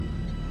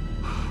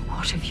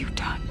What have you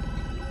done?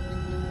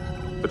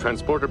 The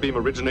transporter beam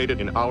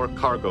originated in our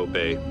cargo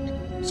bay.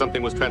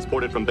 Something was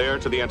transported from there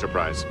to the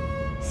Enterprise.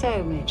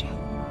 So, Major,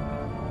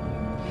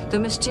 the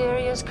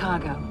mysterious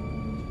cargo,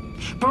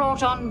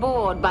 brought on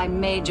board by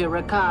Major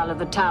Rakal of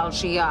the Tal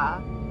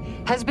Shiar,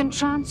 has been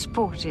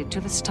transported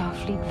to the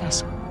Starfleet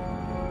vessel.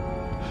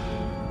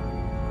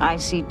 I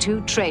see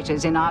 2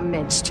 traitors in our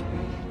midst.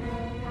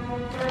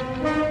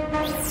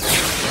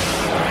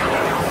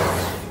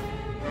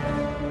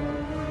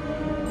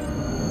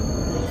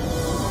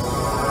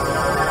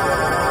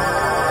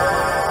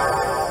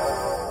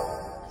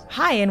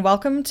 Hi, and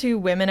welcome to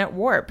Women at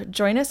Warp.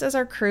 Join us as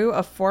our crew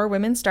of 4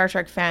 women Star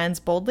Trek fans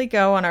boldly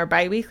go on our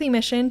bi-weekly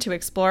mission to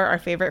explore our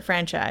favorite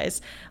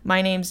franchise.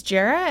 My name's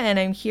Jera, and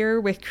I'm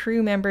here with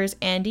crew members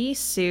Andy,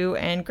 Sue,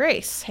 and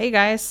Grace. Hey,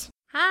 guys.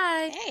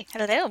 Hi. Hey,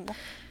 hello.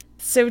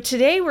 So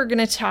today we're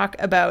going to talk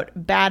about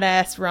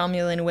badass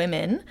Romulan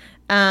women.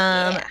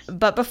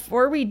 But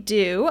before we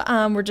do,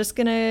 we're just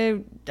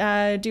going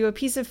to do a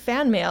piece of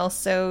fan mail.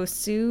 So,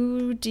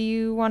 Sue, do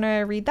you want to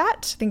read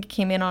that? I think it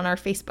came in on our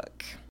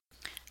Facebook.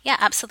 Yeah,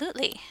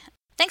 absolutely.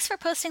 Thanks for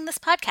posting this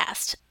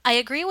podcast. I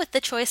agree with the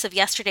choice of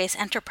yesterday's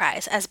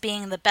Enterprise as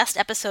being the best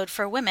episode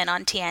for women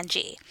on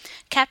TNG.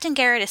 Captain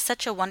Garrett is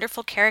such a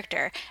wonderful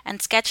character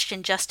and sketched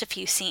in just a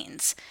few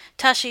scenes.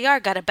 Tasha Yar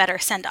got a better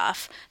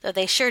send-off, though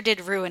they sure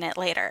did ruin it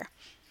later.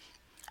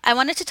 I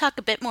wanted to talk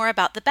a bit more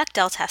about the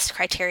Bechdel test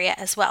criteria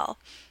as well.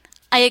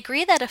 I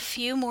agree that a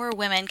few more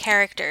women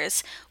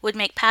characters would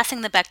make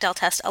passing the Bechdel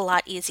test a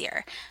lot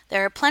easier.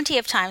 There are plenty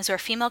of times where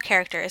female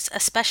characters,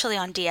 especially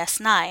on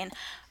DS9,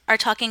 are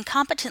talking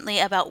competently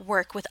about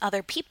work with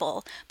other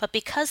people, but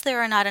because there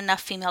are not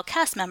enough female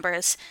cast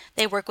members,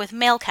 they work with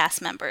male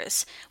cast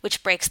members,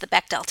 which breaks the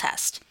Bechdel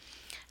test.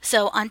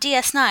 So on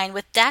DS9,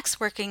 with Dax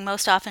working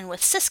most often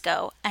with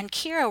Sisko, and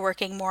Kira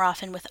working more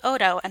often with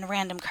Odo and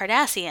random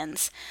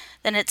Cardassians,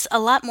 then it's a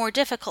lot more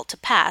difficult to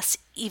pass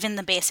even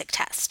the basic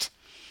test.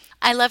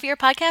 I love your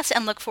podcast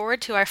and look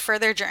forward to our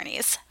further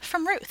journeys.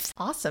 From Ruth.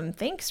 Awesome.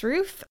 Thanks,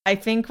 Ruth. I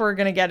think we're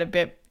going to get a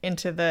bit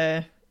into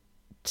the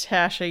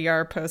Tasha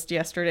Yar post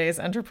yesterday's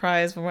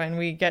Enterprise when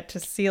we get to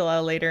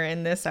Sela later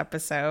in this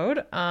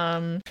episode.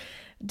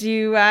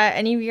 Do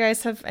any of you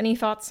guys have any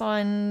thoughts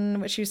on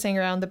what she was saying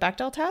around the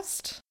Bechdel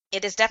test?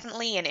 It is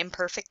definitely an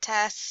imperfect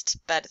test,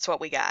 but it's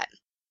what we got.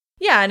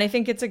 Yeah, and I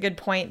think it's a good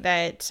point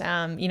that,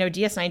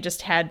 DS9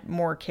 just had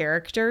more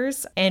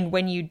characters, and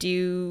when you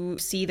do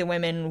see the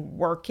women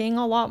working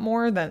a lot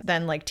more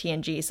than like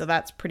TNG, so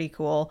that's pretty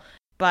cool.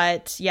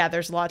 But yeah,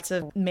 there's lots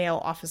of male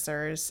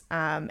officers,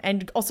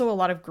 and also a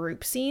lot of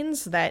group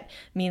scenes that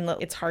mean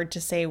it's hard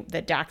to say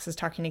that Dax is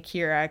talking to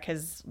Kira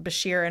because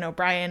Bashir and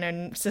O'Brien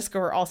and Sisko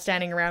are all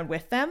standing around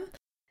with them.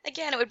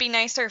 Again, it would be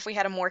nicer if we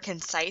had a more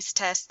concise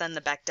test than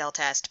the Bechdel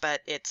test, but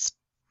it's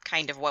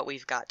kind of what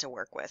we've got to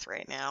work with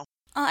right now.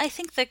 I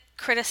think the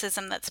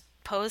criticism that's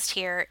posed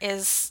here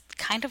is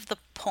kind of the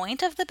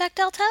point of the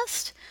Bechdel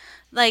test.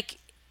 Like,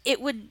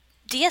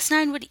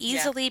 DS9 would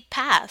easily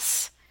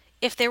pass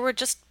if there were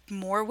just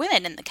more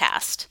women in the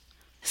cast.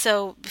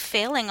 So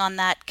failing on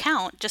that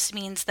count just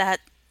means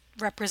that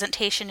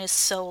representation is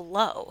so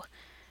low.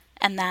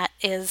 And that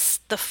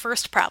is the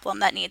first problem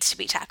that needs to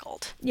be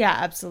tackled. Yeah,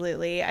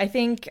 absolutely. I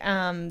think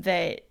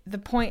that the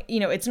point,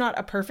 it's not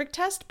a perfect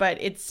test,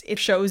 but it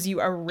shows you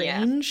a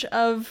range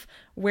of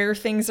where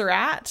things are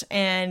at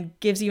and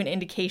gives you an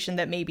indication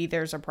that maybe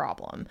there's a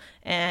problem.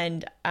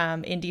 And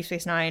in Deep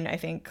Space Nine, I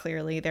think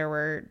clearly there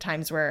were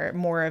times where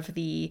more of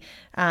the,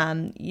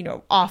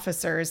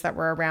 officers that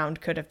were around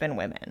could have been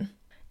women.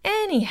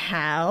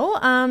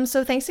 Anyhow,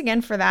 so thanks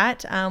again for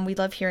that. We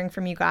love hearing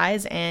from you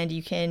guys, and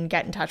you can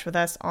get in touch with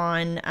us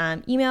on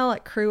email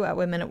at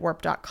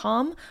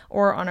crew@womenatwarp.com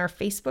or on our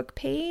Facebook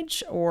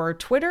page or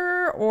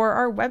Twitter or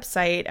our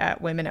website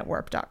at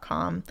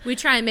womenatwarp.com. We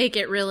try and make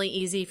it really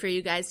easy for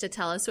you guys to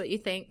tell us what you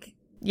think.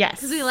 Yes.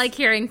 Because we like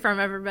hearing from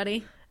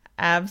everybody.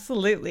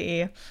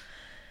 Absolutely.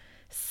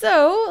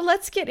 So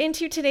let's get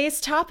into today's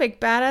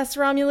topic, badass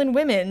Romulan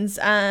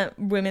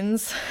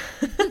women's.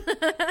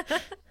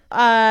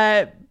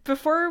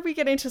 Before we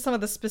get into some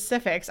of the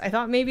specifics, I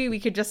thought maybe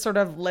we could just sort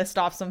of list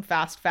off some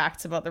fast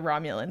facts about the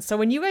Romulans. So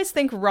when you guys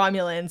think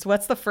Romulans,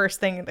 what's the first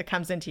thing that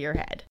comes into your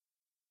head?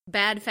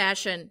 Bad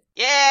fashion.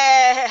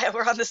 Yeah,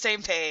 we're on the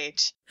same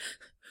page.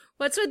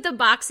 What's with the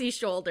boxy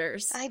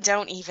shoulders? I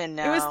don't even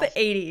know. It was the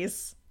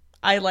 80s.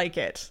 I like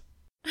it.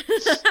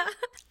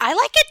 I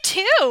like it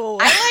too.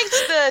 I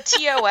liked the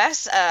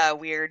TOS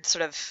weird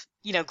sort of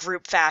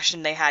group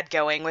fashion they had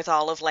going with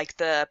all of like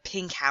the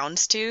pink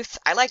houndstooth.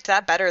 I liked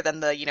that better than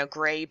the,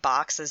 gray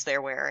boxes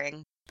they're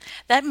wearing.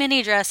 That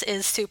mini dress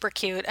is super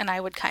cute and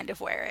I would kind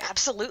of wear it.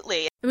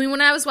 Absolutely. I mean,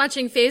 when I was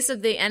watching Face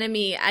of the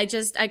Enemy, I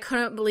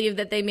couldn't believe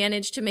that they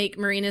managed to make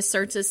Marina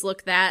Sirtis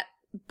look that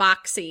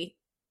boxy.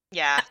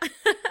 Yeah.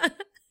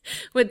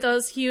 With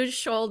those huge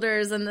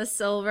shoulders and the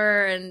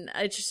silver, and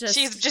it's just...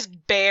 She's just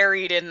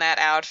buried in that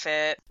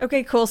outfit.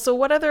 Okay, cool. So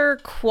what other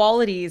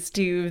qualities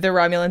do the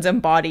Romulans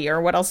embody, or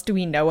what else do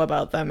we know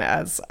about them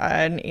as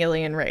an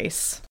alien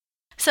race?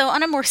 So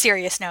on a more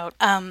serious note,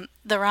 the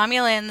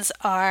Romulans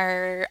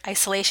are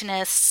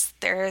isolationists,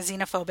 they're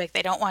xenophobic,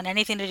 they don't want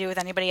anything to do with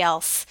anybody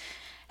else,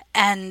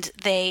 and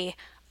they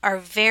are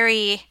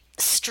very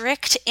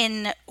strict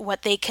in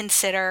what they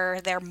consider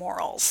their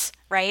morals,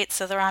 right?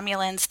 So the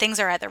Romulans, things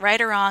are either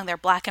right or wrong, they're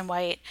black and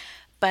white,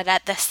 but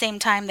at the same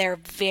time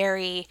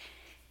they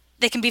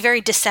can be very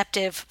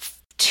deceptive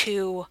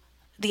to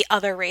the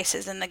other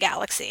races in the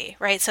galaxy,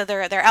 right? So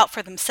they're out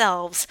for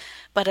themselves,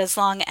 but as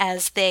long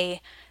as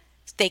they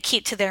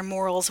keep to their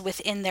morals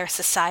within their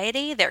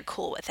society, they're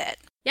cool with it.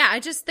 Yeah, I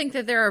just think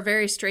that they're a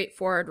very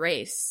straightforward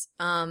race.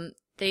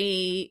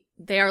 They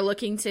are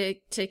looking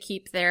to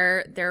keep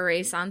their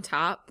race on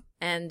top,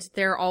 and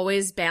they're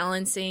always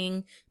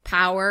balancing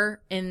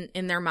power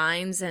in their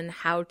minds and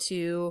how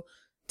to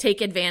take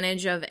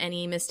advantage of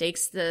any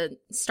mistakes the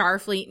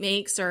Starfleet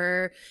makes,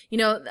 or,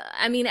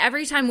 I mean,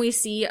 every time we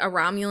see a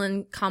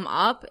Romulan come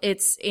up,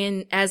 it's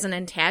as an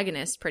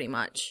antagonist, pretty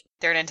much.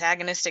 They're an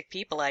antagonistic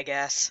people, I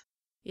guess.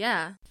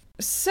 Yeah.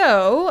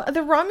 So,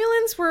 the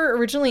Romulans were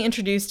originally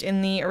introduced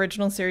in the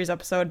original series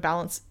episode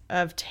Balance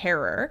of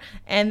Terror,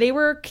 and they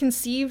were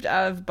conceived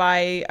of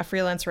by a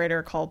freelance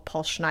writer called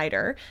Paul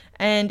Schneider,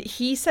 and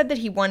he said that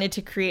he wanted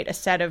to create a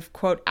set of,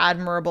 quote,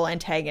 admirable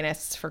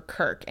antagonists for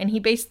Kirk, and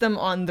he based them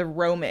on the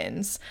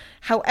Romans.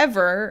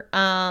 However,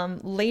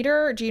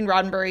 later, Gene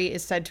Roddenberry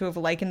is said to have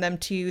likened them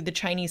to the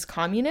Chinese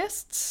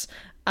communists,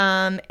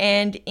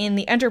 and in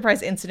the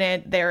Enterprise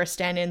incident, they are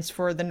stand-ins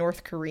for the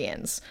North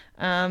Koreans.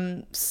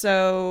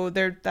 So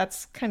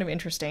that's kind of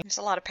interesting. There's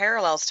a lot of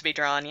parallels to be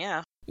drawn,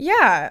 yeah.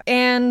 Yeah,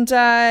 and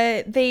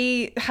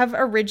they have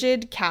a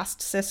rigid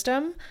caste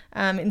system.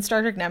 In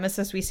Star Trek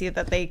Nemesis, we see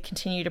that they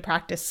continue to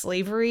practice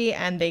slavery,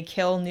 and they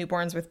kill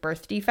newborns with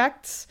birth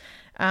defects.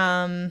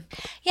 Yeah,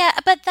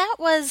 but that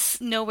was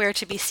nowhere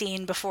to be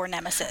seen before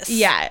Nemesis.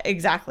 Yeah,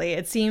 exactly.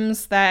 It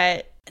seems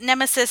that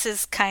Nemesis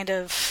is kind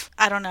of,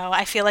 I don't know,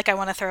 I feel like I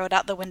want to throw it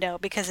out the window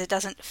because it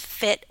doesn't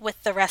fit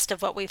with the rest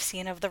of what we've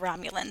seen of the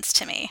Romulans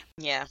to me.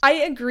 Yeah. I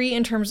agree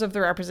in terms of the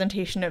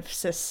representation of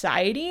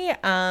society,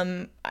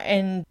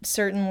 and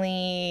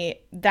certainly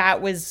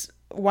that was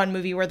one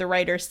movie where the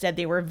writers said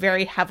they were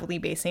very heavily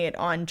basing it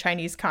on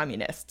Chinese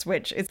communists,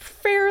 which is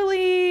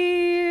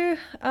fairly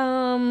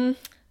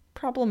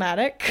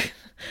problematic.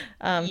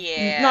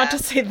 Yeah. Not to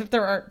say that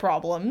there aren't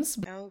problems.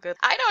 Oh, good.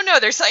 I don't know.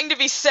 There's something to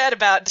be said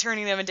about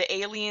turning them into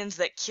aliens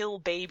that kill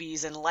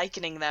babies and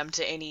likening them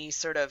to any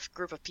sort of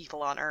group of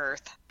people on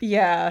Earth.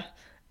 Yeah.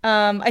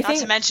 Not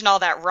to mention all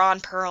that Ron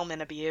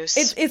Perlman abuse.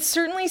 It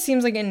certainly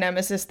seems like in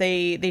Nemesis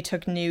they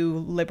took new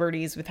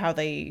liberties with how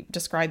they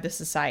described the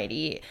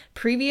society.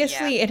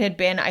 Previously, It had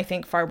been, I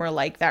think, far more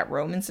like that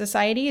Roman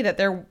society, that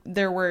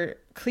there were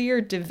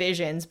clear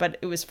divisions, but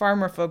it was far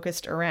more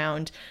focused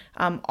around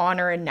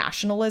honor and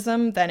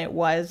nationalism than it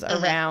was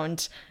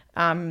around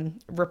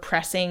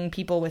repressing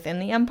people within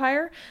the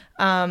Empire.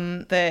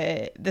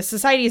 The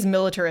society is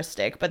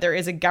militaristic, but there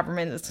is a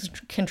government that's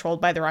controlled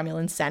by the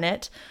Romulan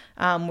Senate,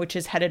 which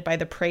is headed by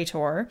the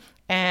Praetor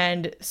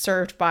and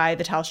served by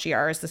the Tal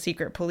Shiar as the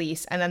secret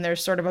police. And then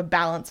there's sort of a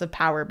balance of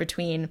power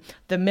between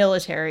the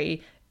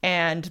military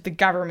and the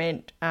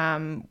government,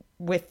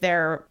 with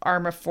their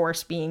arm of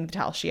force being the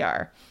Tal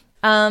Shiar.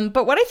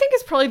 But what I think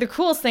is probably the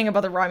coolest thing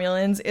about the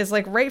Romulans is,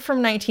 like, right from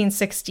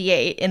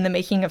 1968 in The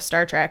Making of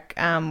Star Trek,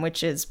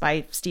 which is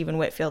by Stephen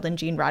Whitfield and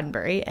Gene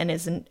Roddenberry and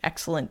is an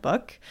excellent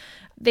book.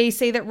 They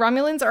say that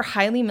Romulans are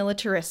highly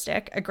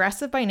militaristic,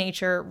 aggressive by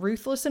nature,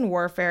 ruthless in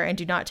warfare, and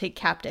do not take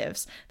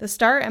captives. The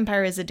Star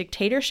Empire is a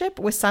dictatorship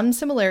with some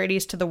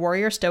similarities to the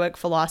warrior stoic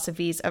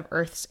philosophies of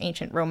Earth's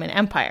ancient Roman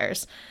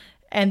empires.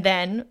 And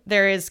then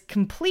there is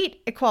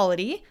complete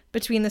equality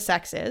between the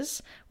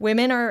sexes.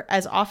 Women are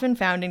as often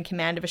found in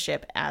command of a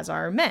ship as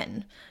are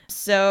men.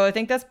 So I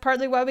think that's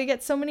partly why we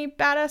get so many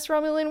badass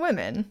Romulan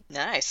women.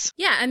 Nice.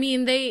 Yeah, I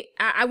mean,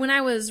 when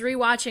I was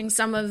rewatching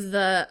some of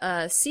the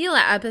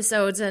Sela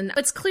episodes, and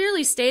it's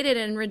clearly stated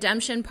in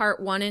Redemption Part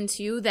 1 and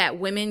 2 that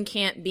women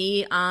can't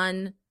be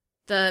on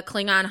the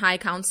Klingon High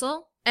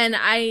Council. And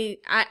I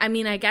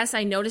mean, I guess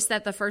I noticed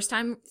that the first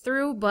time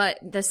through, but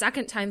the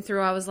second time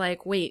through, I was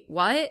like, wait,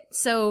 what?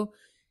 So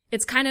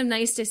it's kind of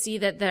nice to see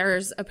that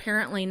there's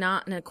apparently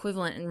not an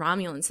equivalent in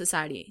Romulan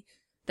society.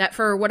 That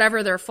for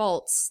whatever their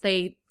faults,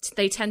 they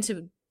tend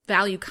to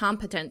value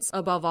competence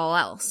above all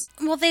else.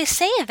 Well, they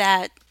say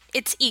that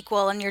it's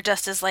equal and you're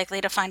just as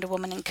likely to find a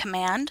woman in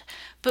command.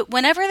 But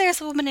whenever there's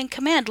a woman in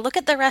command, look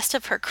at the rest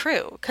of her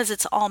crew, because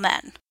it's all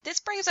men. This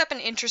brings up an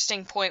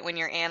interesting point when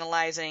you're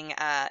analyzing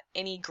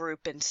any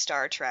group in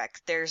Star Trek.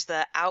 There's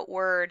the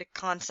outward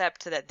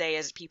concept that they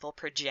as people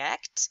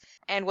project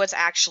and what's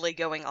actually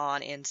going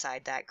on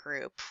inside that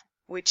group,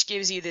 which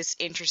gives you this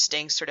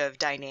interesting sort of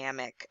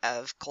dynamic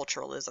of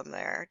culturalism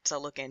there to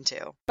look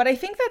into. But I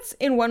think that's,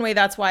 in one way,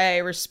 that's why I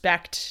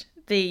respect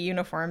the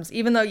uniforms,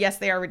 even though, yes,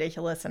 they are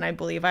ridiculous, and I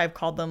believe I've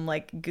called them,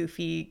 like,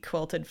 goofy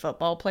quilted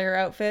football player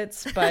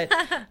outfits, but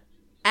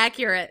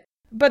accurate.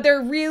 But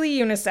they're really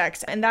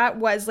unisex. And that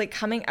was like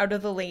coming out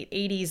of the late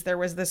 80s, there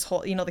was this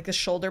whole, like the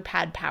shoulder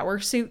pad power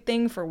suit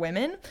thing for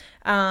women.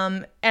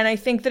 And I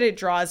think that it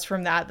draws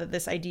from that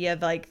this idea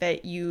like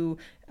that you,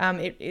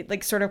 it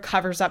like sort of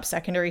covers up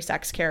secondary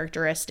sex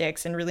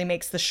characteristics and really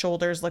makes the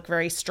shoulders look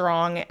very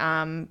strong,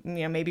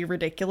 maybe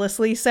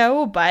ridiculously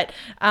so. But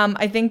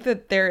I think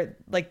that they're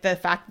like the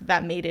fact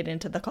that made it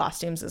into the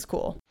costumes is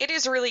cool. It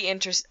is really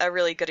a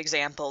really good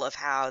example of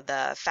how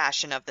the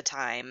fashion of the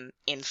time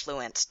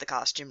influenced the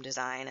costume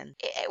design, and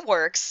it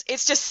works.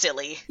 It's just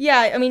silly.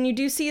 Yeah, I mean, you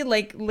do see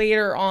like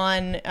later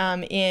on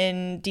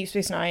in Deep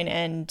Space Nine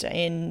and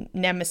in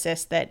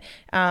Nemesis that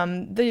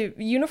the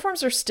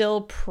uniforms are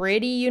still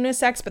pretty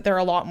unisex, but they're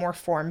a lot more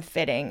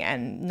form-fitting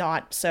and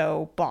not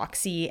so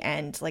boxy,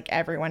 and like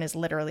everyone is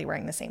literally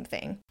wearing the same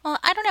thing. Well,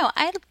 I don't know.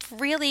 I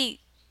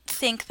really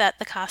think that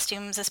the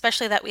costumes,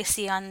 especially that we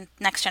see on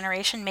Next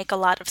Generation, make a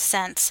lot of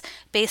sense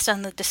based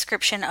on the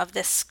description of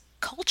this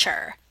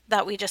culture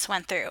that we just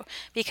went through,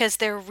 because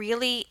they're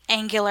really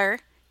angular.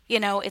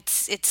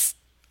 It's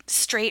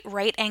straight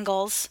right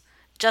angles,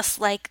 just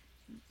like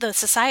the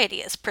society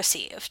is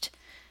perceived.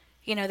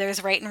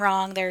 There's right and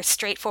wrong, they're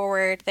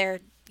straightforward, they're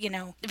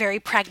very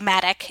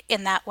pragmatic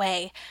in that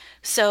way.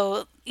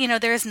 So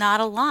there's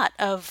not a lot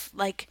of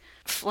like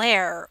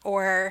flair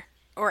or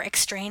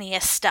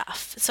extraneous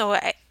stuff. So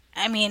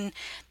I mean,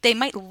 they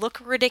might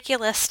look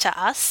ridiculous to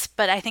us,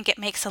 but I think it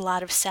makes a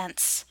lot of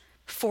sense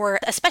for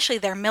especially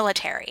their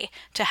military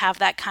to have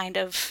that kind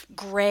of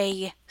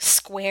gray,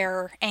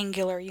 square,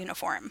 angular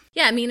uniform.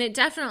 Yeah, I mean, it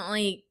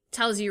definitely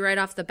tells you right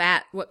off the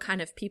bat what kind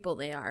of people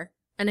they are.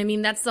 And I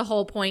mean, that's the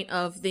whole point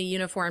of the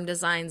uniform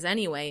designs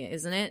anyway,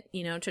 isn't it?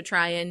 To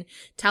try and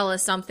tell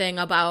us something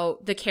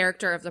about the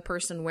character of the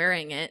person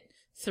wearing it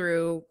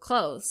through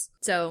clothes.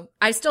 So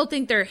I still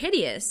think they're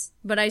hideous,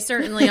 but I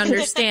certainly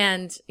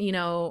understand,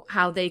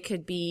 how they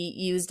could be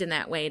used in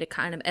that way to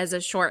kind of as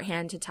a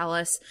shorthand to tell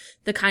us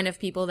the kind of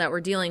people that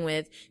we're dealing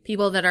with.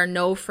 People that are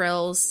no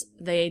frills.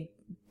 They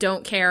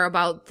don't care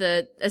about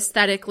the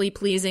aesthetically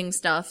pleasing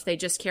stuff. They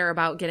just care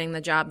about getting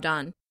the job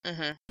done.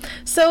 Mm-hmm.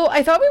 So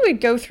I thought we would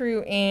go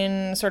through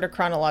in sort of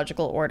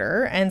chronological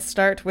order and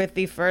start with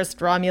the first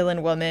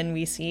Romulan woman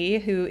we see,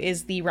 who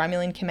is the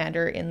Romulan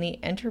commander in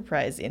the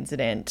Enterprise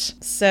incident.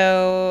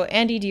 So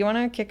Andy, do you want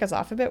to kick us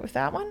off a bit with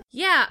that one?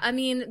 Yeah, I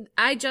mean,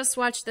 I just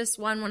watched this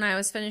one when I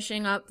was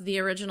finishing up the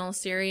original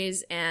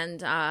series,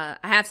 and I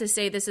have to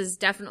say this is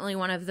definitely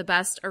one of the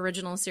best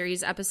original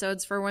series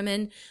episodes for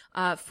women.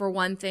 For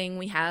one thing,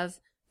 we have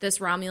this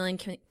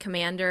Romulan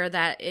commander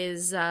that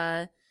is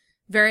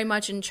very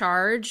much in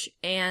charge,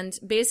 and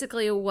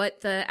basically what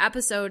the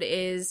episode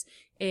is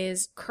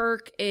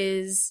Kirk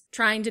is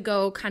trying to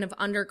go kind of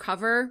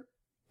undercover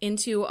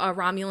into a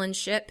Romulan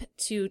ship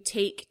to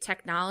take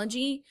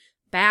technology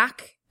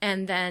back,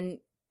 and then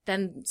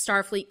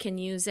Starfleet can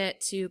use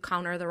it to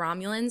counter the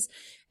Romulans.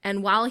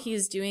 And while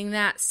he's doing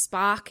that,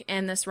 Spock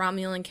and this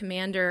Romulan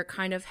commander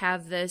kind of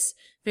have this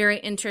very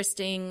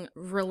interesting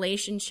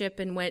relationship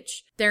in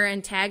which they're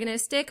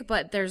antagonistic,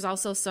 but there's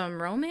also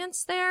some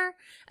romance there.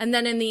 And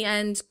then in the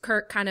end,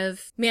 Kirk kind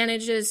of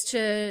manages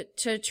to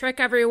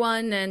trick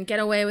everyone and get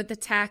away with the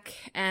tech.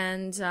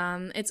 And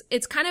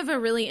it's kind of a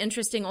really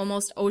interesting,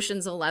 almost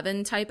Ocean's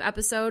 11 type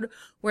episode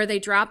where they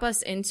drop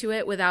us into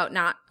it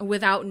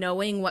without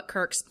knowing what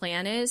Kirk's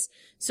plan is.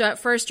 So at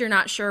first you're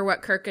not sure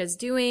what Kirk is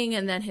doing,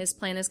 and then his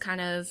plan is kind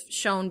of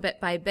shown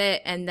bit by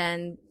bit, and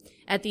then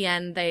at the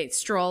end they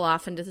stroll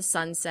off into the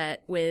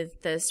sunset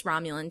with this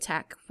Romulan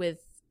tech with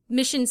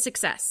mission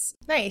success.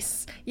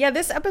 Nice. Yeah,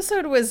 this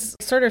episode was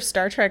sort of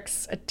Star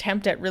Trek's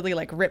attempt at really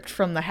like ripped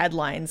from the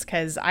headlines,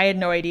 because I had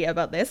no idea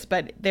about this,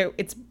 but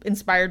it's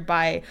inspired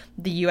by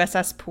the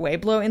USS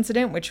Pueblo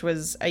incident, which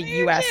was a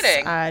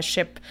U.S.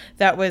 Ship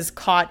that was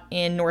caught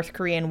in North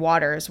Korean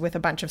waters with a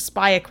bunch of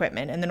spy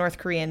equipment, and the North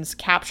Koreans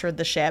captured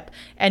the ship.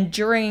 And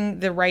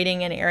during the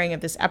writing and airing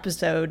of this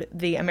episode,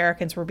 the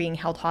Americans were being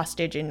held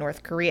hostage in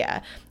North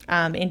Korea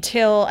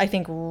until I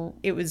think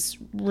it was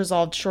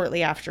resolved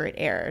shortly after it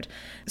aired.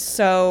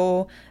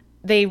 So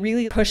they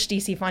really pushed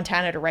DC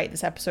Fontana to write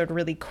this episode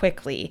really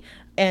quickly,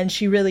 and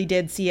she really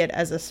did see it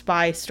as a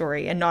spy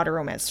story and not a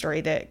romance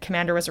story. The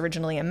commander was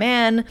originally a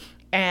man,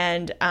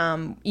 and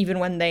even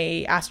when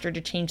they asked her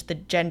to change the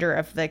gender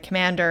of the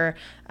commander,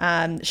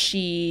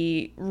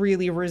 she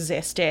really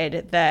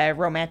resisted the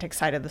romantic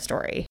side of the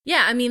story.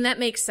 Yeah, I mean, that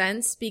makes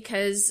sense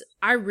because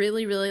I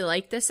really, really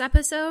like this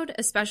episode,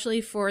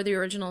 especially for the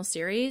original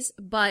series,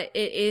 but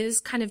it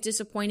is kind of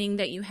disappointing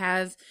that you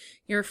have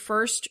your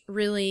first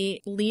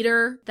really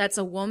leader that's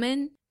a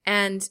woman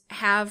and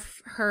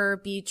have her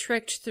be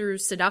tricked through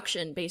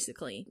seduction,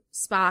 basically.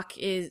 Spock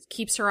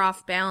keeps her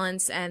off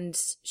balance, and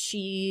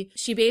she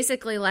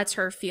basically lets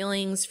her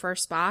feelings for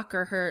Spock,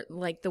 or her,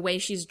 like, the way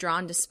she's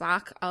drawn to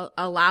Spock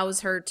allows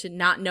her to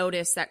not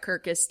notice that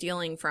Kirk is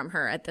stealing from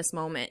her at this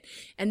moment.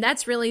 And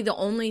that's really the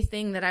only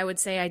thing that I would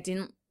say I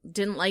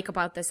didn't like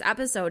about this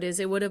episode. Is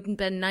it would have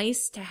been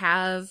nice to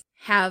have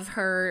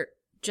her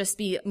just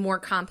be more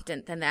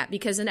competent than that,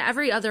 because in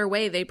every other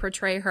way they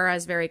portray her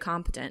as very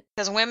competent.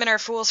 Because women are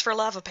fools for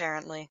love,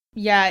 apparently.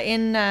 Yeah,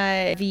 in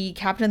the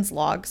Captain's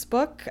Logs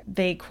book,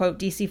 they quote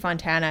DC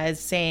Fontana as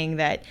saying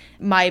that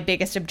my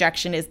biggest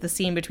objection is the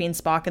scene between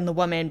Spock and the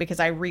woman, because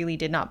I really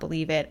did not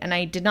believe it. And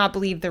I did not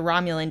believe the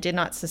Romulan did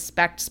not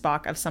suspect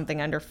Spock of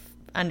something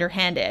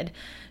underhanded.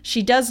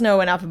 She does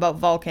know enough about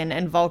Vulcan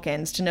and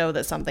Vulcans to know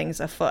that something's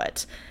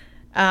afoot.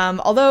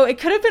 Although it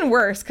could have been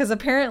worse, because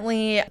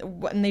apparently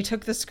when they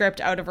took the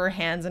script out of her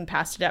hands and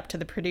passed it up to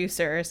the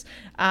producers,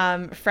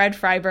 Fred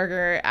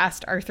Freiberger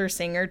asked Arthur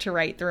Singer to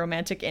write the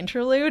romantic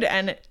interlude,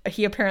 and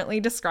he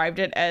apparently described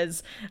it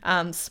as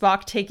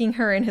Spock taking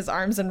her in his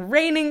arms and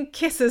raining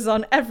kisses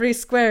on every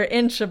square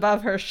inch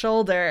above her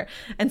shoulder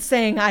and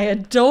saying, "I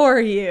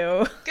adore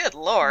you." Good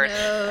Lord.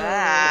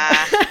 No.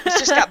 He's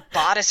just got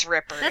bodice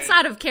ripper. That's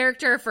out of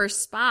character for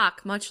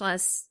Spock, much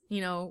less,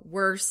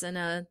 worse in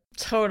a...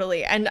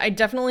 Totally. And I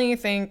definitely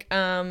think,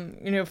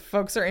 if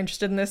folks are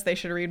interested in this, they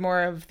should read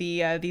more of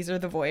the These Are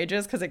the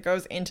Voyages, because it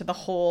goes into the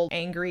whole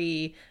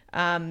angry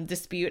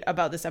dispute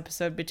about this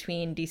episode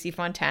between DC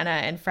Fontana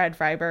and Fred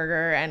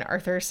Freiberger and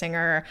Arthur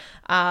Singer,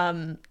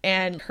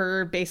 and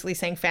her basically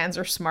saying fans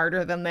are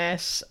smarter than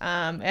this.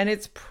 And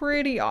it's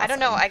pretty awesome. I don't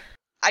know.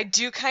 I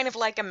do kind of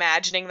like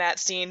imagining that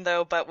scene,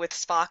 though, but with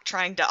Spock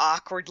trying to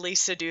awkwardly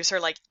seduce her,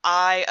 like,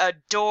 "I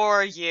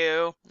adore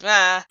you."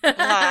 Mwah,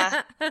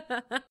 mwah.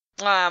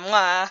 Mwah,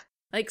 mwah.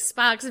 Like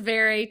Spock's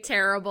very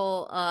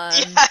terrible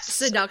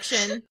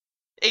seduction.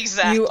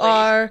 Exactly. You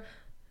are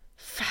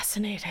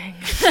fascinating.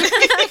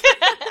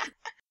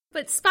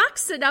 But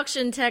Spock's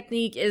seduction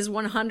technique is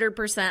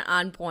 100%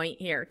 on point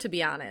here, to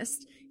be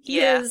honest. He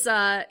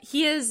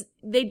is,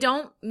 they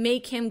don't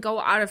make him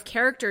go out of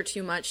character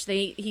too much.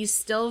 He's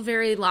still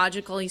very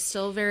logical. He's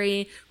still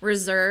very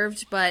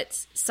reserved,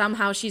 but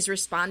somehow she's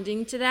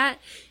responding to that.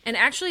 And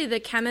actually the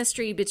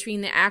chemistry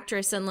between the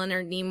actress and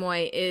Leonard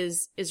Nimoy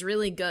is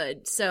really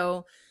good.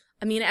 So,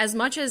 I mean, as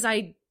much as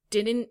I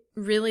didn't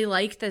really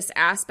like this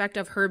aspect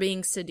of her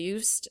being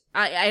seduced,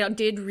 I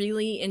did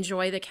really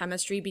enjoy the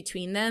chemistry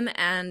between them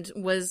and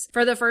was,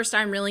 for the first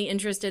time, really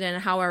interested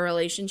in how our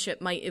relationship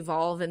might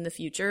evolve in the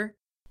future.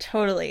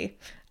 Totally.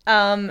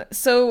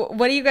 So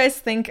what do you guys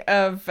think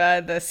of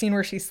the scene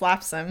where she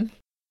slaps him?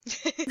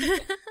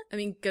 I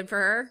mean, good for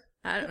her.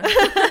 I don't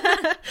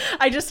know.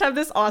 I just have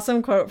this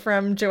awesome quote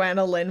from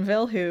Joanna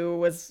Linville, who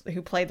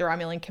played the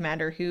Romulan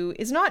commander, who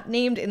is not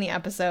named in the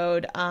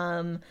episode,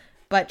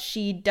 but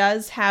she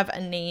does have a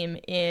name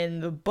in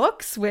the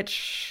books,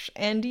 which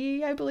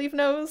Andy, I believe,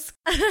 knows.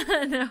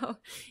 No,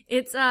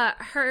 it's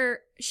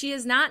she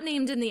is not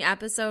named in the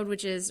episode,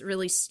 which is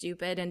really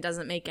stupid and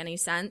doesn't make any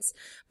sense.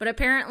 But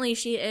apparently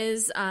she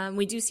is.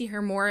 We do see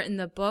her more in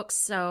the books,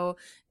 so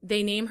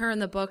they name her in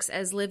the books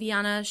as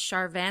Liviana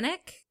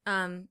Sharvanek.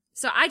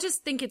 So I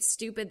just think it's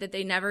stupid that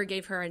they never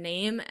gave her a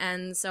name,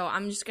 and so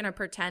I'm just gonna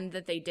pretend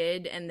that they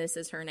did, and this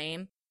is her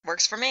name.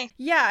 Works for me.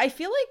 Yeah, I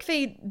feel like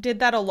they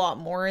did that a lot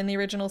more in the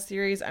original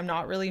series. I'm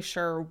not really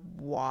sure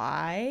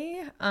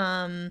why.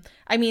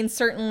 I mean,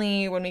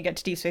 certainly when we get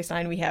to Deep Space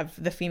Nine, we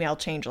have the female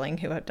changeling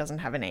who doesn't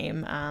have a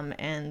name.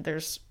 And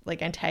there's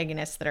like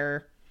antagonists that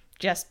are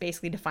just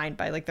basically defined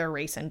by like their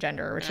race and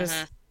gender, which is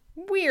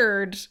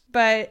weird.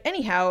 But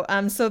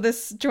anyhow, so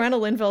this Joanna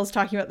Linville is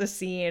talking about this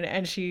scene,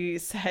 and she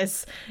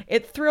says,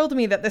 "It thrilled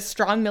me that this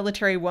strong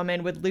military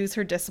woman would lose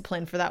her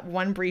discipline for that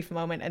one brief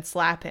moment and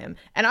slap him.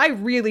 And I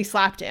really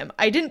slapped him.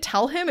 I didn't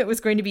tell him it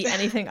was going to be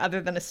anything other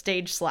than a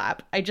stage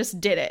slap. I just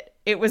did it.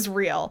 It was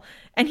real.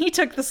 And he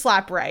took the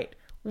slap right.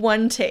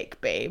 One take,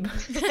 babe."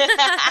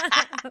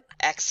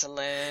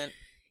 Excellent.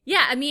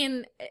 Yeah, I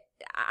mean,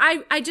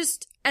 I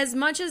just, as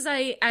much as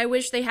I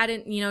wish they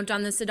hadn't,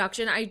 done the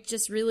seduction, I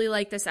just really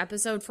like this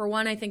episode. For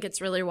one, I think it's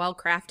really well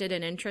crafted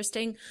and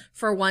interesting.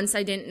 For once,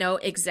 I didn't know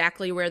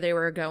exactly where they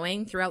were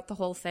going throughout the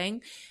whole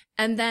thing.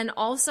 And then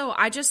also,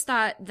 I just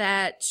thought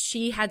that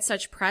she had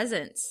such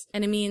presence.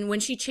 And I mean, when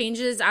she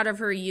changes out of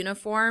her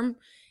uniform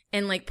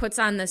and like puts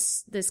on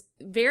this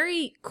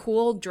very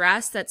cool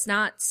dress that's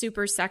not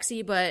super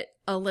sexy, but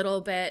a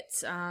little bit,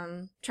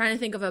 trying to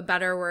think of a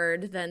better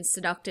word than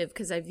seductive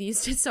because I've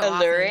used it so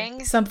alluring.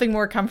 often. Something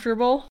more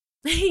comfortable?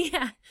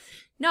 Yeah.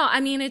 No, I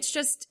mean,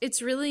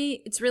 it's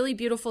really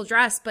beautiful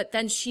dress, but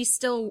then she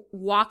still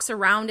walks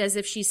around as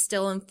if she's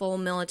still in full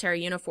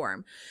military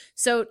uniform.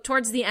 So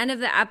towards the end of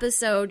the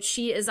episode,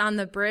 she is on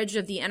the bridge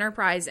of the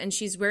Enterprise and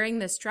she's wearing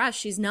this dress.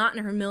 She's not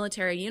in her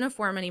military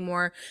uniform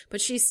anymore,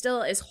 but she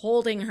still is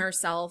holding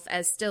herself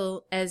as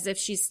if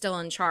she's still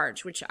in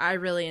charge, which I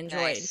really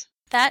enjoyed. Nice.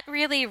 That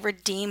really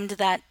redeemed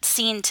that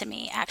scene to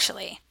me,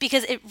 actually,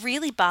 because it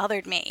really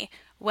bothered me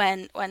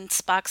when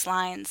Spock's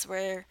lines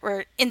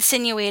were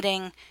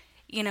insinuating,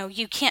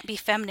 you can't be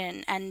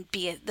feminine and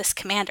be this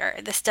commander.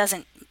 This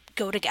doesn't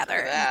go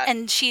together. that.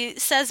 And she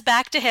says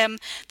back to him,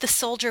 the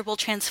soldier will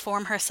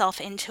transform herself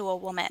into a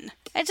woman.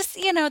 I just,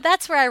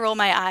 that's where I roll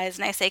my eyes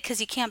and I say,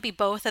 because you can't be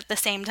both at the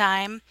same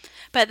time.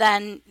 But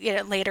then,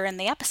 later in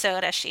the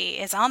episode, as she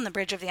is on the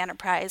bridge of the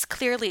Enterprise,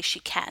 clearly she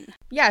can.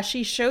 Yeah,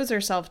 she shows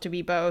herself to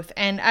be both.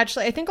 And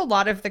actually, I think a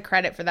lot of the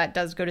credit for that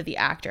does go to the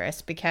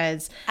actress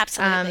because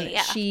Absolutely,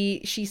 yeah.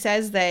 she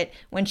says that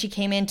when she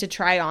came in to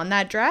try on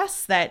that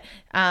dress, that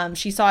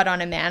she saw it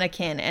on a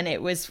mannequin and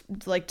it was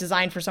like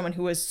designed for someone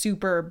who was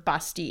super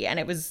busty.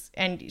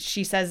 And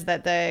she says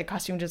that the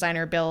costume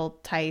designer, Bill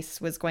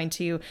Tice, was going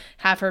to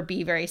have her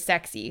be very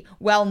sexy.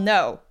 Well,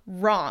 no,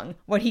 wrong.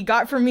 What he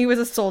got from me was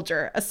a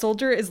soldier. A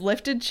soldier is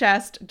lifted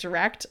chest,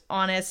 direct,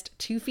 honest,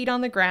 2 feet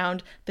on the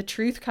ground, the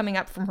truth coming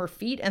up from her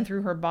feet and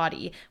through her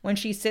body. When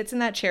she sits in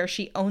that chair,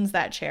 she owns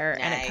that chair.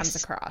 Nice. And it comes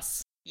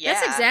across. Yeah.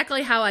 That's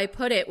exactly how I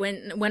put it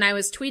when I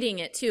was tweeting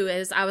it too,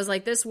 is I was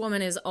like, this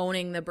woman is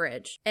owning the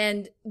bridge.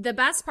 And the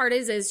best part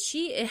is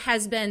she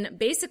has been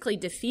basically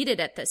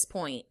defeated at this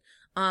point.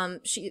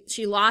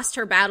 She lost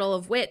her battle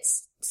of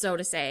wits, so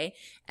to say.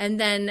 And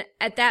then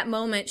at that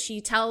moment,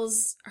 she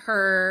tells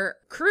her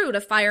crew to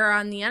fire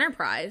on the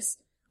Enterprise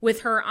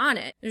with her on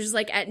it. There's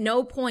like, at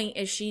no point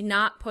is she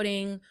not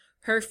putting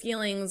her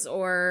feelings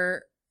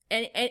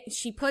and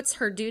she puts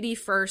her duty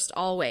first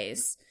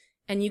always.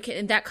 And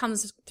that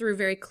comes through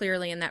very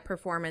clearly in that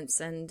performance.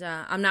 And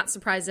I'm not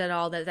surprised at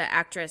all that the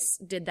actress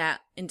did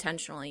that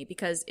intentionally,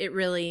 because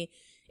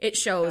it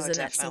shows in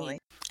that scene.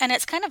 And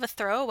it's kind of a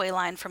throwaway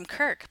line from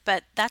Kirk,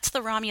 but that's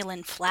the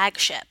Romulan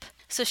flagship.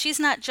 So she's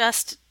not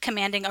just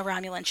commanding a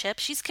Romulan ship,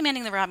 she's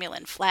commanding the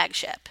Romulan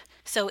flagship.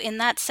 So in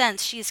that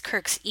sense, she's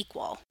Kirk's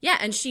equal. Yeah,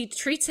 and she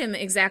treats him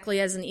exactly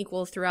as an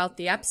equal throughout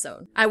the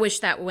episode. I wish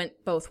that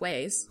went both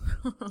ways.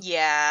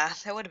 Yeah,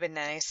 that would have been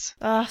nice.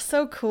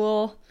 So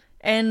cool.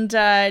 And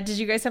did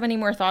you guys have any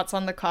more thoughts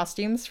on the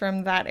costumes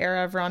from that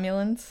era of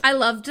Romulans? I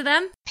loved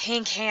them.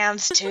 Pink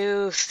Ham's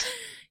tooth.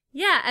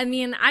 Yeah, I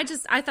mean,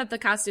 I thought the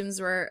costumes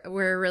were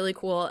really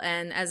cool,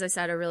 and as I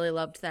said, I really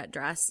loved that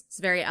dress. It's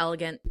very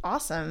elegant.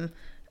 Awesome.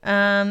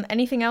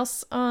 Anything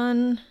else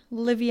on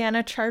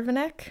Liviana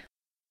Charvanek?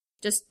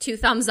 Just 2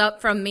 thumbs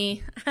up from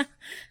me.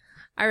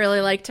 I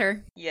really liked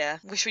her. Yeah,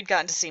 wish we'd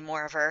gotten to see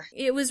more of her.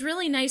 It was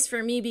really nice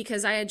for me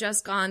because I had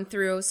just gone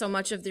through so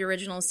much of the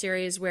original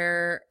series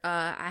where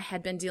I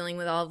had been dealing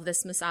with all of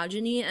this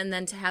misogyny, and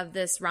then to have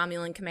this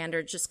Romulan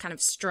commander just kind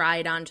of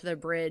stride onto the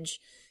bridge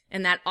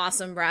in that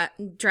awesome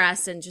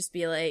dress and just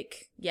be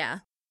like, yeah,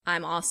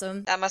 I'm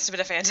awesome. That must have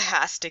been a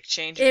fantastic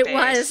change of It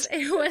pace.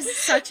 was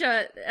such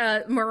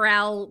a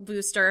morale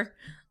booster.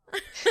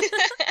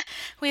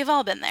 We've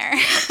all been there.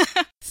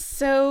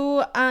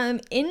 So,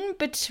 in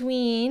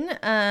between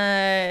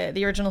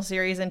the original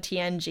series and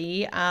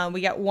TNG,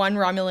 we got one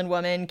Romulan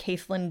woman,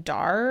 Caitlin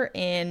Dar,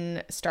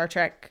 in Star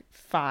Trek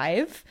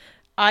V.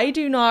 I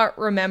do not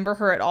remember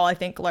her at all, I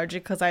think largely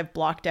because I've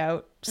blocked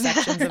out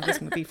sections of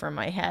this movie from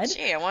my head.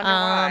 Gee, I wonder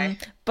why.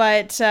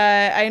 But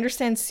I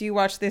understand Sue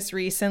watched this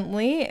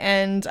recently,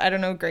 and I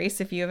don't know,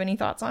 Grace, if you have any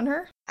thoughts on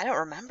her? I don't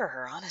remember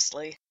her,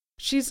 honestly.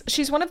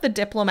 She's one of the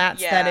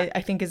diplomats that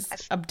I think is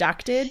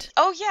abducted.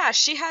 Oh yeah,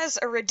 she has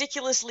a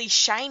ridiculously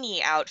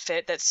shiny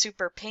outfit that's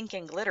super pink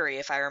and glittery,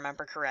 if I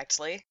remember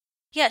correctly.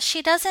 Yeah,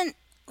 she doesn't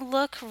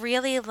look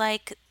really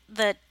like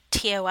the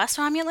TOS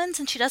Romulans,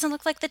 and she doesn't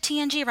look like the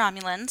TNG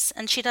Romulans,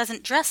 and she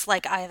doesn't dress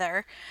like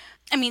either.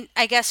 I mean,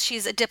 I guess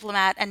she's a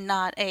diplomat and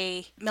not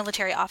a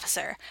military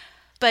officer,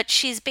 but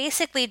she's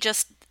basically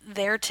just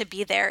there to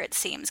be there, it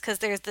seems, because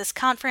there's this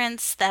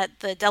conference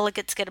that the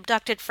delegates get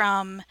abducted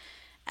from,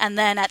 and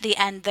then at the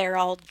end, they're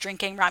all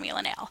drinking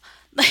Romulan ale.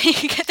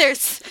 Like,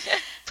 there's...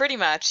 Pretty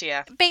much,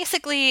 yeah.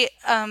 Basically,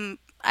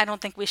 I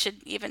don't think we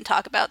should even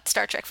talk about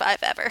Star Trek V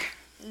ever.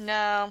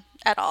 No.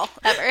 At all,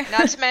 ever.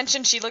 Not to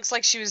mention, she looks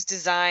like she was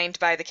designed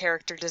by the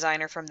character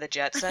designer from the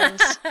Jetsons.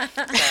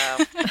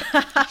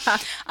 So.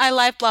 I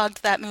live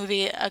blogged that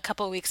movie a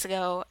couple of weeks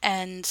ago,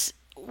 and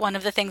one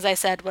of the things I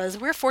said was,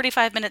 we're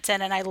 45 minutes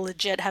in, and I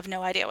legit have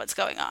no idea what's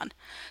going on.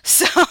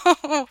 So,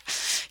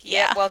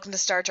 yeah. Welcome to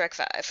Star Trek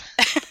V.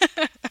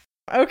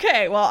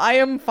 Okay, well, I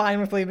am fine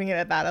with leaving it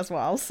at that as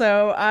well.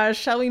 So,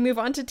 shall we move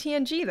on to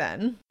TNG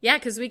then? Yeah,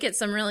 because we get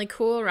some really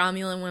cool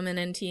Romulan women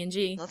in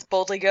TNG. Let's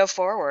boldly go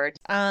forward.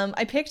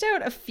 I picked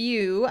out a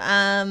few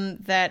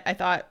that I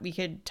thought we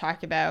could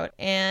talk about.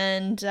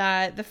 And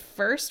the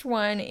first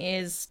one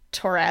is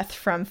Toreth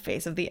from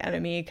Face of the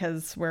Enemy,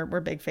 because we're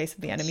big Face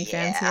of the Enemy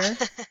fans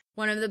here.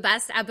 One of the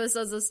best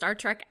episodes of Star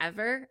Trek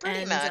ever.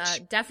 Pretty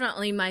much.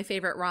 Definitely my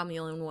favorite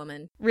Romulan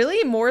woman.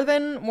 Really? More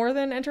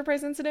than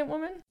Enterprise Incident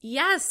Woman?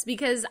 Yes,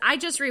 because I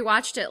just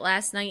rewatched it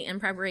last night in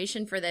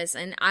preparation for this,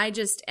 and I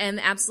just am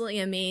absolutely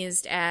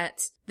amazed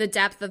at the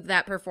depth of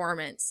that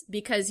performance,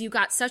 because you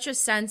got such a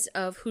sense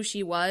of who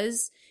she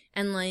was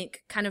and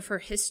like kind of her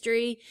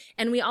history.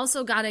 And we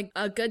also got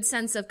a good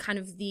sense of kind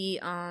of the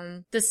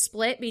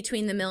split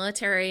between the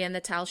military and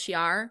the Tal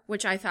Shiar,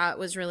 which I thought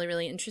was really,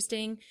 really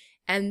interesting.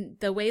 And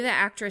the way the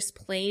actress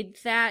played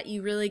that,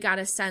 you really got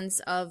a sense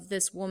of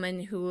this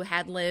woman who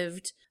had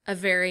lived a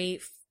very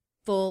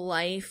full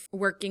life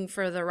working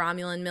for the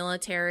Romulan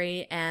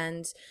military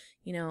and,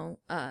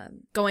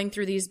 going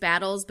through these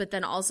battles, but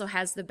then also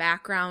has the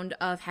background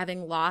of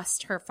having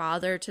lost her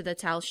father to the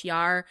Tal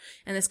Shiar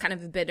and this kind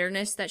of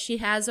bitterness that she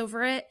has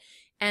over it.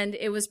 And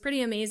it was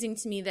pretty amazing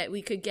to me that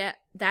we could get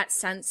that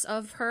sense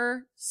of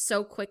her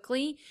so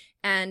quickly.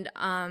 And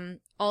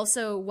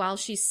also while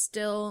she's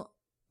still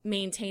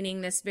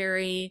maintaining this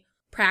very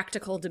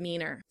practical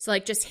demeanor. So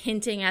like just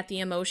hinting at the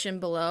emotion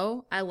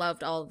below. I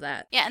loved all of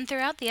that. Yeah, and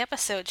throughout the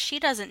episode, she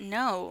doesn't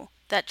know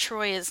that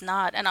Troy is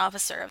not an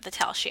officer of the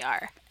Tal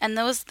Shiar. And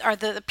those are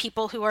the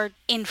people who are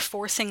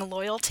enforcing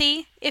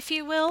loyalty, if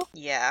you will.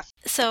 Yeah.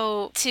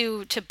 So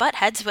to butt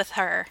heads with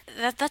her,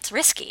 that's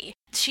risky.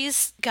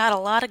 She's got a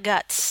lot of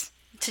guts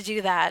to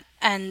do that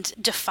and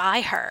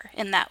defy her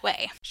in that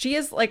way. She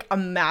is like a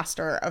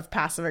master of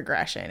passive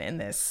aggression in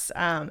this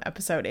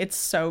episode. It's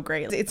so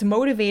great. It's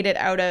motivated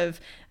out of,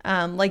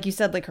 like you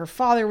said, like her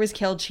father was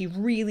killed. She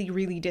really,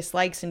 really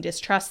dislikes and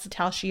distrusts the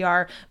Tal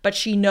Shiar, but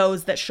she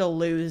knows that she'll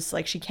lose.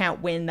 Like she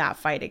can't win that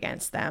fight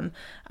against them.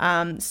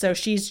 So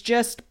she's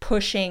just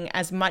pushing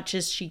as much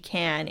as she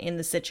can in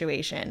the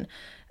situation.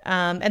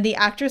 And the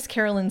actress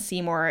Carolyn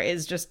Seymour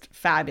is just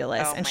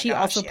fabulous. Oh and my she gosh,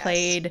 also yes.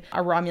 played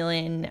a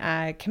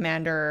Romulan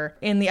commander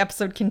in the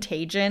episode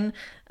Contagion,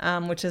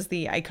 which is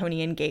the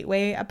Iconian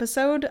Gateway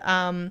episode.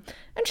 And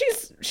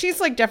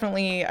she's like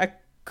definitely a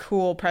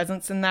cool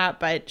presence in that,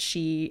 but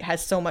she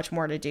has so much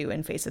more to do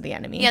in Face of the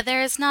Enemy. Yeah,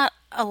 there is not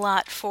a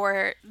lot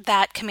for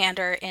that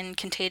commander in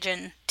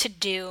Contagion to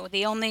do.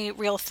 The only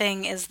real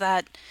thing is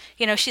that,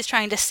 she's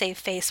trying to save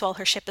face while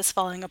her ship is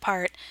falling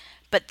apart,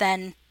 but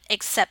then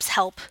accepts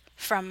help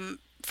from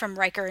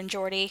Riker and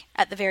Geordi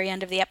at the very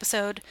end of the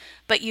episode,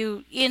 but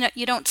you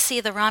don't see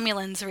the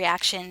Romulans'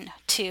 reaction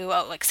to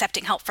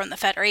accepting help from the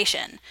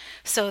Federation.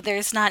 So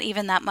there's not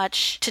even that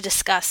much to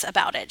discuss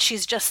about it.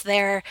 She's just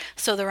there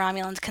so the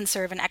Romulans can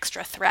serve an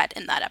extra threat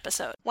in that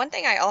episode. One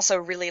thing I also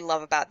really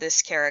love about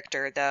this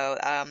character, though,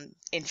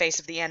 in Face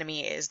of the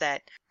Enemy, is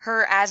that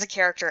her as a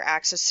character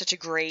acts as such a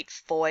great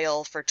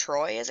foil for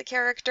Troy as a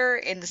character,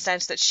 in the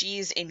sense that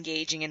she's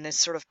engaging in this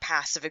sort of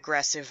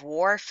passive-aggressive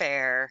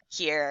warfare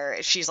here.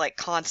 She's like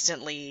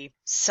constantly,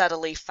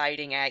 subtly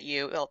fighting at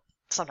you. Well,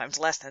 sometimes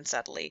less than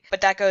subtly.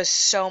 But that goes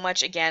so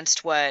much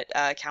against what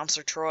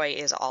Counselor Troy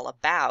is all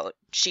about.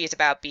 She is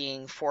about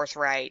being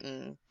forthright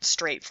and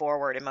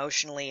straightforward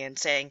emotionally and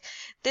saying,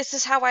 this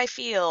is how I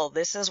feel,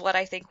 this is what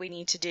I think we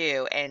need to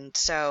do. And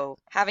so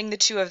having the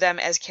two of them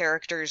as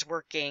characters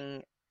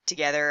working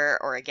together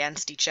or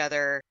against each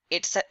other,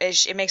 it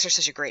makes her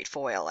such a great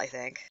foil, I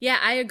think. Yeah,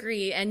 I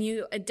agree. And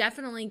you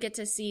definitely get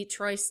to see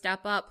Troy step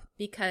up,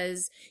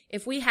 because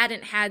if we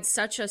hadn't had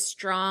such a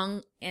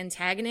strong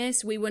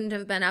antagonist, we wouldn't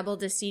have been able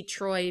to see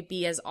Troy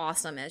be as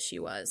awesome as she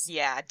was.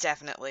 Yeah,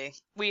 definitely.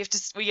 We get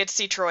to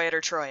see Troy at her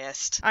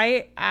Troyest.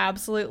 I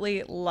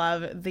absolutely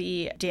love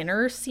the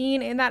dinner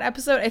scene in that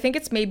episode. I think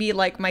it's maybe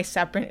like my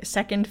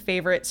second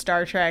favorite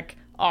Star Trek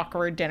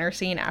awkward dinner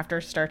scene after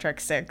Star Trek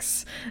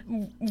 6,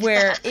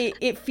 where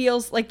it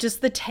feels like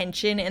just the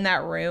tension in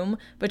that room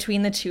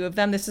between the two of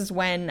them. This is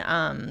when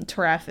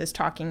Toref is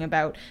talking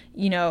about,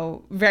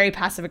 very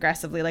passive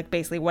aggressively, like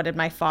basically, what did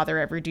my father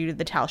ever do to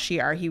the Tal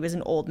Shiar? He was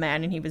an old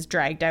man and he was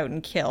dragged out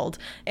and killed.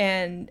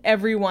 And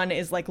everyone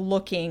is like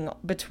looking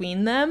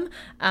between them.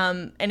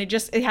 And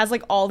it has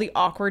like all the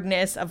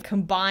awkwardness of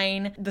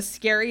combine the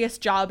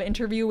scariest job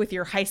interview with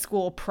your high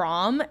school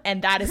prom.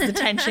 And that is the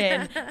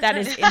tension that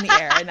is in the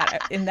air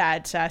in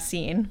that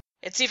scene.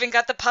 It's even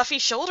got the puffy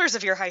shoulders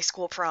of your high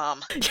school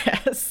prom.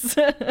 Yes.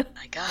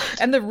 My God.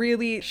 And the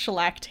really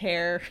shellacked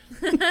hair.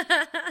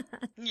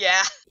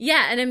 Yeah.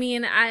 Yeah, and I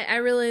mean, I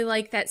really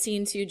like that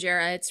scene too,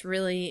 Jera. It's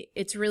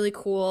really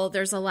cool.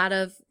 There's a lot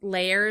of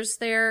layers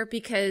there,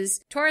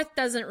 because Toreth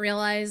doesn't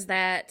realize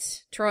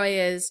that Troy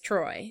is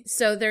Troy.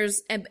 So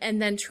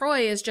and then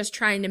Troy is just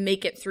trying to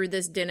make it through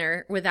this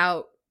dinner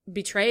without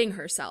betraying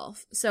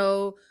herself.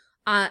 So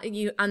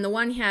you, on the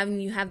one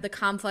hand, you have the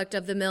conflict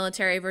of the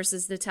military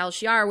versus the Tal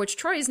Shiar, which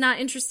Troy's not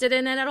interested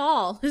in it at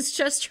all. It's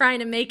just trying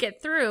to make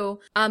it through.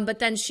 But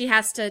then she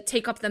has to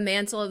take up the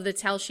mantle of the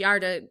Tal Shiar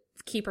to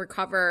keep her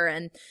cover.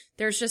 And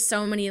there's just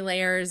so many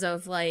layers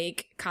of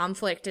like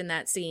conflict in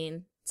that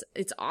scene.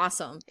 It's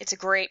awesome. It's a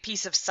great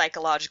piece of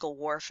psychological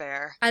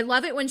warfare. I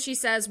love it when she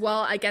says, well,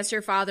 I guess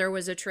your father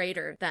was a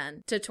traitor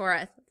then, to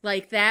Toreth.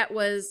 Like, that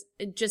was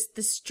just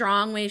the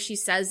strong way she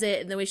says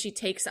it and the way she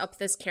takes up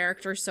this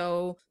character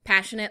so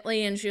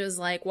passionately. And she was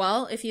like,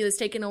 well, if he was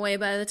taken away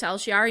by the Tal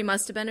Shiar, he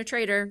must have been a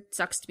traitor.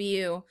 Sucks to be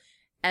you.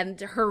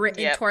 And and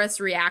Toreth's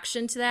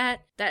reaction to that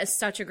is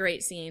such a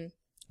great scene.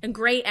 And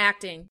great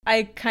acting.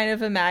 I kind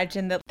of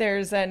imagine that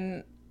there's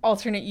an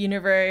alternate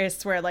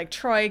universe where like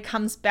Troy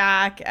comes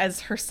back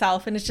as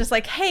herself and it's just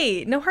like,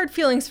 hey, no hard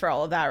feelings for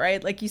all of that,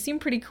 right? Like, you seem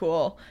pretty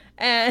cool.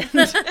 And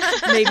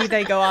maybe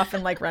they go off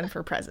and like run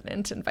for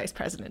president and vice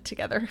president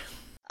together.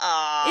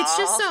 Aww. It's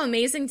just so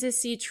amazing to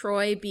see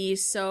Troy be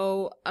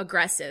so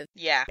aggressive.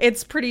 Yeah.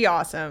 It's pretty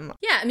awesome.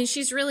 Yeah, I mean,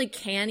 she's really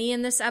canny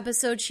in this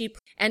episode. She's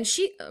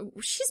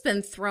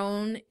been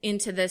thrown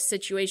into this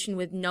situation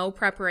with no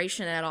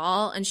preparation at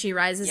all, and she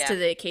rises to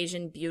the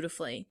occasion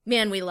beautifully.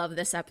 Man, we love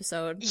this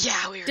episode.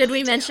 Yeah, we really Did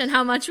we mention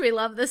how much we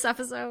love this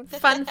episode?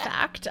 Fun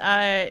fact,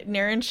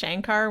 Naren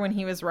Shankar, when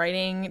he was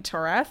writing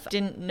Toreth,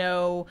 didn't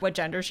know what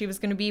gender she was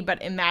going to be,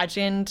 but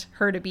imagined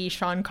her to be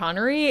Sean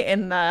Connery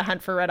in The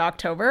Hunt for Red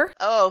October.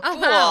 Oh,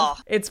 cool. wow.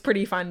 It's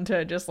pretty fun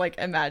to just, like,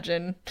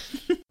 imagine.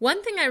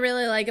 One thing I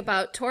really like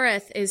about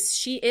Toreth is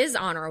she is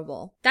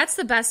honorable. That's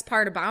the best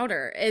part about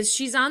her, is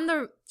she's on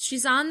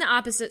the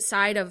opposite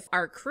side of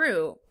our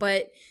crew,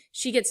 but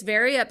she gets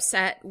very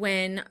upset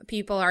when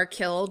people are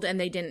killed and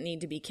they didn't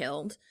need to be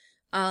killed.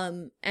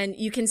 And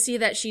you can see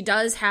that she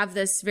does have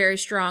this very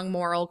strong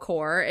moral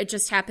core. It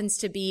just happens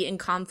to be in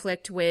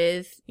conflict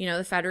with,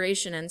 the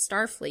Federation and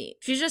Starfleet.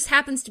 She just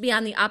happens to be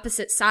on the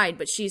opposite side,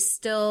 but she's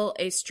still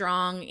a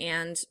strong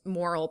and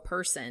moral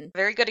person.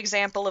 Very good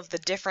example of the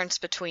difference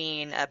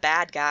between a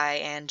bad guy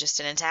and just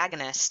an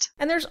antagonist.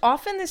 And there's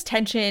often this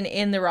tension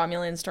in the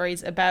Romulan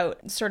stories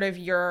about sort of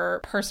your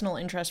personal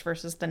interest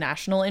versus the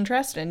national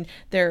interest, and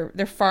they're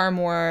far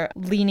more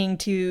leaning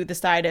to the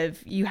side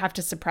of you have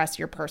to suppress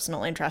your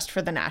personal interest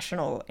for the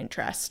national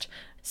interest.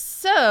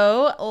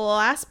 So,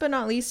 last but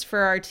not least for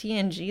our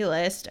TNG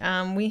list,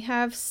 we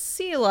have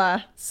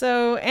Sela.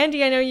 So,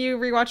 Andy, I know you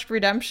rewatched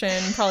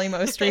Redemption probably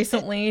most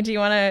recently. Do you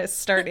want to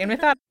start in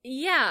with that?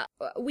 Yeah,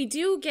 we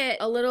do get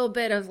a little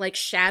bit of like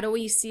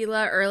shadowy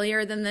Sela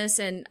earlier than this,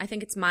 and I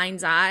think it's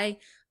Mind's Eye.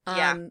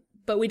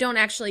 But we don't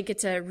actually get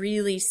to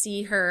really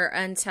see her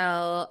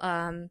until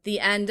the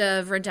end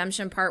of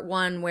Redemption Part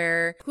 1,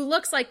 where who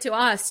looks like to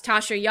us,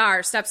 Tasha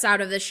Yar, steps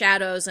out of the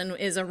shadows and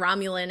is a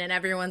Romulan, and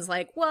everyone's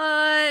like,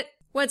 what?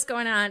 What's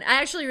going on? I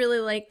actually really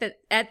like that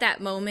at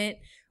that moment,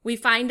 we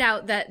find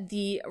out that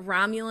the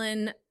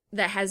Romulan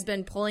that has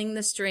been pulling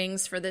the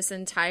strings for this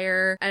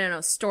entire,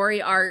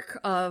 story arc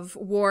of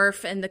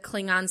Worf and the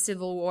Klingon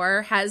Civil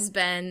War has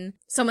been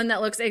someone that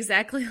looks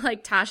exactly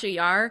like Tasha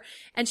Yar.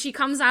 And she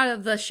comes out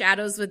of the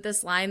shadows with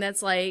this line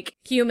that's like,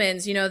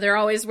 humans, they're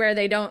always where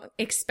they don't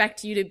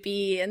expect you to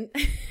be. And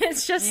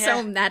it's just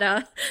so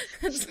meta.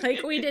 It's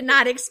like, we did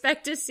not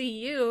expect to see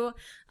you.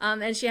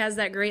 And she has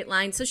that great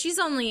line. So she's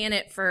only in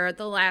it for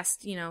the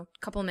last,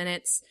 couple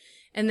minutes.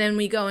 And then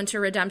we go into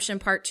Redemption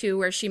Part 2,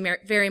 where she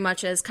very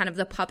much is kind of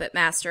the puppet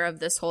master of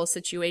this whole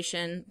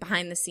situation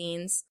behind the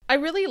scenes. I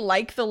really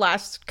like the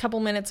last couple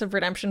minutes of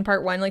Redemption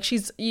Part 1. Like,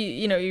 she's,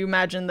 you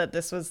imagine that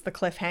this was the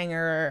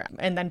cliffhanger,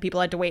 and then people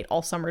had to wait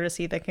all summer to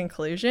see the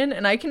conclusion.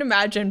 And I can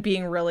imagine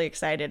being really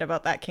excited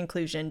about that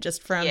conclusion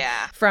just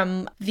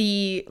from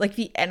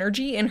the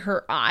energy in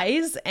her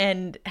eyes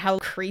and how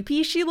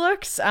creepy she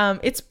looks.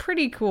 It's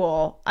pretty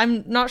cool.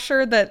 I'm not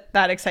sure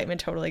that excitement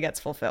totally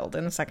gets fulfilled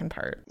in the second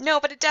part. No,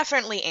 but it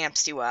definitely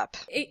amps you up.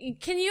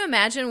 Can you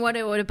imagine what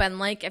it would have been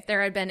like if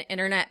there had been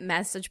internet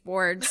message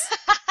boards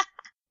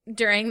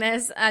during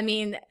this? I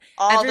mean,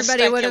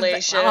 everybody would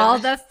have all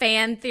the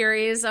fan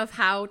theories of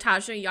how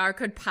Tasha Yar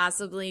could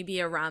possibly be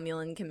a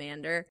Romulan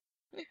commander.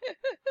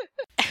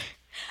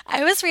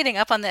 I was reading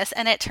up on this,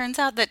 and it turns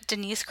out that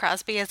Denise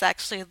Crosby is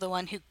actually the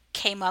one who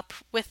came up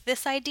with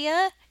this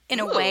idea in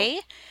a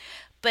way.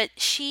 But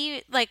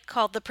she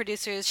called the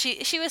producers.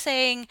 She was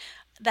saying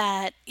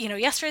that,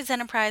 yesterday's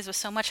Enterprise was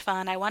so much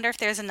fun. I wonder if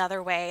there's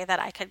another way that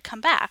I could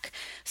come back.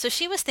 So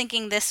she was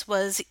thinking this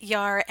was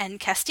Yar and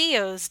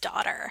Castillo's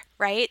daughter,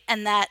 right?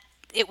 And that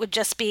it would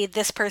just be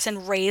this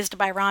person raised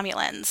by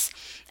Romulans.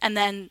 And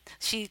then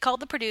she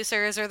called the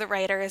producers or the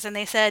writers, and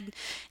they said,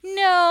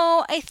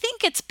 no, I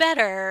think it's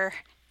better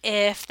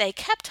if they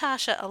kept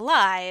Tasha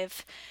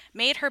alive,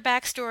 made her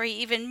backstory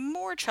even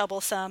more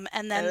troublesome,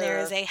 and then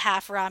there's a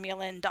half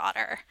Romulan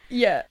daughter.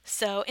 Yeah.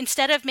 So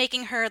instead of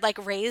making her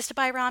raised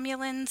by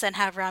Romulans and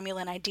have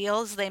Romulan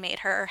ideals, they made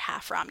her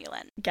half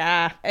Romulan.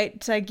 Yeah.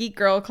 At Geek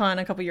Girl Con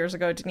a couple years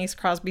ago, Denise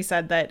Crosby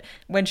said that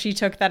when she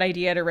took that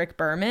idea to Rick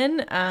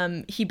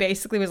Berman, he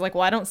basically was like,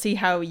 well, I don't see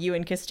how you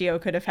and Castillo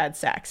could have had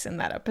sex in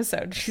that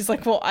episode. She's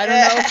like, well, I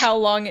don't know how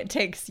long it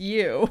takes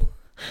you.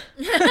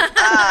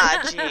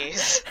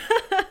 Jeez.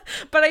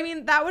 But I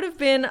mean, that would have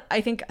been,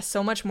 I think,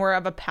 so much more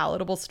of a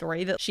palatable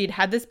story that she'd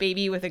had this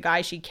baby with a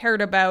guy she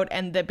cared about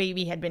and the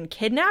baby had been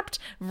kidnapped,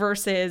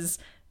 versus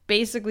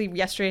basically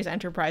yesterday's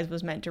Enterprise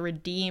was meant to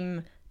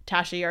redeem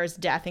Tasha Yar's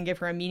death and give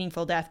her a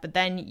meaningful death, but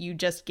then you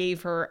just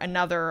gave her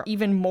another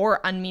even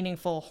more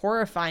unmeaningful,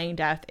 horrifying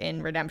death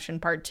in Redemption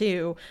Part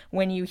 2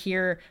 when you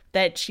hear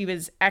that she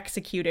was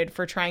executed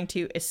for trying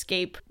to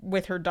escape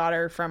with her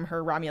daughter from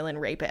her Romulan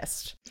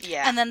rapist.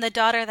 Yeah. And then the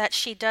daughter that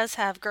she does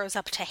have grows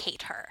up to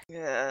hate her.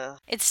 Yeah.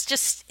 It's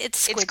squidgy.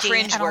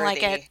 It's I don't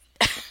like it.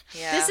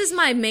 Yeah. This is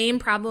my main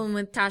problem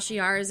with Tasha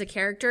Yar as a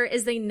character,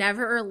 is they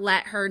never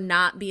let her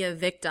not be a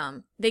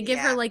victim. They give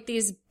her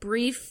these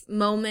brief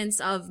moments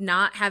of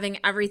not having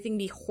everything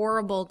be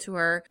horrible to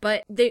her,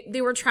 but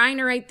they were trying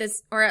to write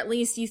this, or at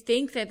least you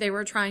think that they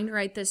were trying to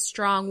write this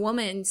strong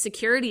woman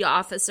security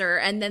officer,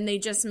 and then they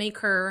just make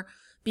her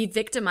be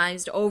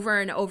victimized over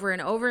and over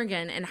and over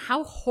again. And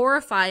how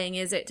horrifying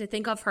is it to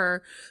think of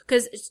her?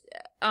 Because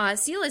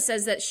Sela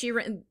says that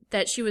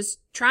she was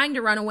trying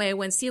to run away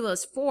when Sela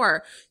is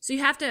 4. So you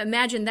have to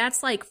imagine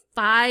that's like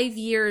 5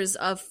 years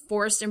of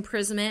forced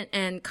imprisonment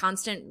and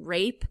constant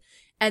rape,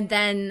 and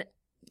then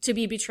to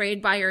be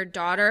betrayed by your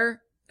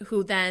daughter,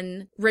 who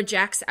then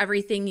rejects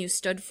everything you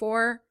stood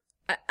for.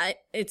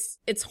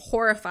 It's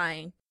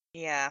horrifying.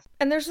 Yeah.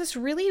 And there's this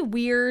really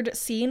weird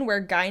scene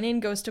where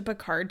Guinan goes to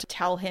Picard to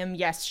tell him,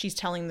 yes, she's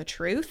telling the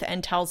truth,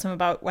 and tells him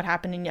about what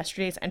happened in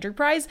yesterday's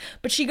Enterprise.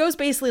 But she goes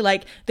basically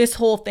like, this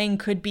whole thing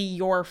could be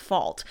your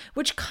fault,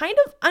 which kind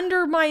of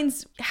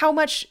undermines how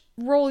much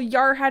role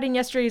Yar had in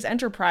yesterday's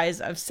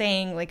Enterprise of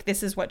saying, like,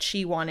 this is what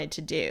she wanted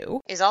to do.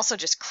 Is also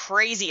just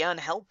crazy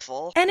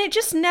unhelpful. And it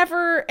just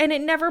never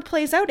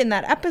plays out in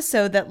that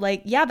episode that,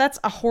 like, yeah, that's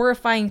a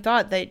horrifying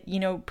thought that, you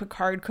know,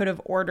 Picard could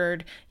have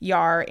ordered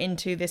Yar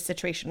into this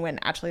situation when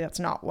actually that's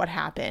not what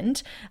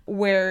happened,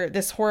 where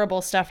this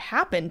horrible stuff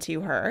happened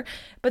to her.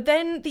 But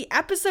then the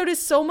episode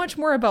is so much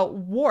more about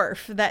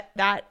Worf that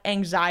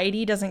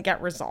anxiety doesn't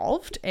get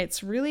resolved.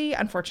 It's really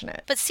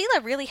unfortunate. But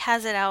Sela really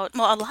has it out.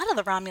 Well, a lot of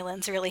the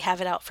Romulans really have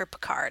it out for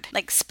Picard.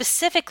 Like,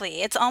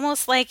 specifically, it's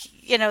almost like,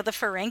 you know, the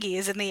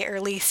Ferengis in the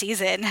early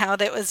season, how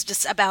that was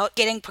just about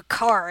getting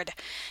Picard,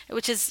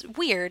 which is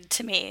weird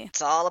to me.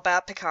 It's all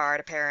about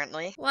Picard,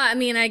 apparently. Well, I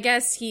mean, I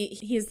guess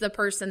he's the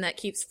person that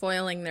keeps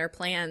foiling their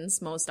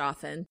plans most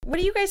often. What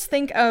do you guys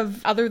think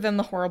of, other than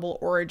the horrible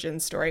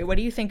origin story, what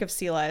do you think of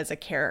Sela as a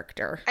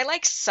character? I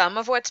like some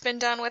of what's been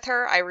done with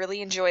her. I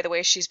really enjoy the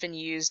way she's been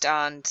used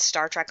on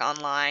Star Trek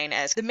Online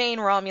as the main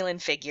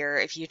Romulan figure.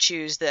 If you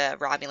choose the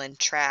Romulan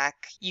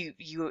track,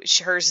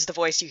 hers is the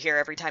voice you hear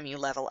every time you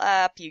level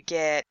up. You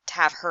get to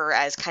have her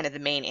as kind of the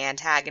main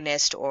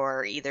antagonist,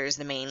 or either as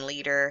the main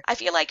leader. I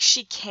feel like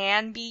she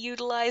can be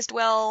utilized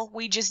well.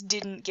 We just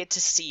didn't get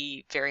to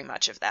see very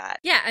much of that.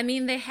 Yeah, I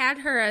mean, they had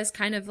her as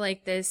kind of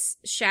like this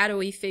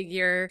shadowy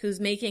figure who's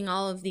making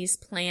all of these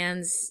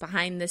plans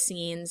behind the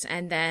scenes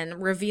and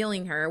then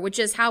revealing her, which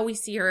is how we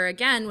see her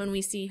again when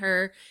we see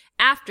her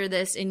after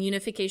this in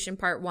Unification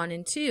Part 1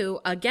 and 2.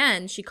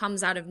 Again, she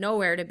comes out of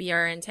nowhere to be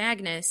our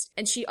antagonist,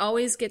 and she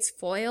always gets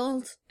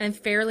foiled, and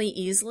fairly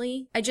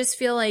easily. I just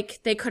feel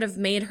like they could have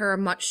made her a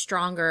much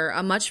stronger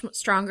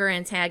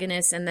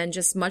antagonist, and then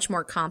just much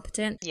more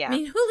competent. Yeah. I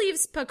mean, who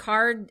leaves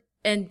Picard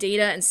and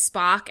Data and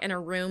Spock in a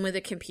room with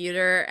a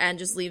computer and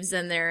just leaves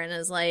them there and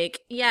is like,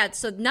 yeah,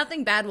 so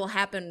nothing bad will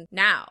happen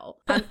now.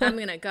 I'm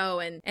gonna go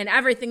and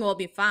everything will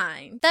be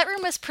fine. That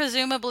room is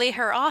presumably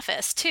her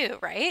office too,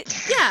 right?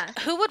 Yeah.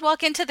 Who would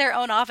walk into their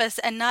own office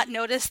and not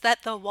notice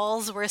that the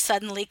walls were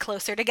suddenly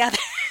closer together?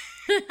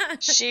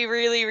 She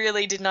really,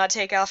 really did not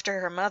take after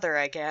her mother,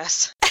 I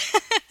guess.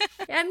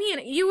 I mean,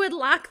 you would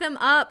lock them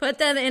up, put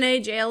them in a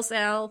jail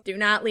cell. Do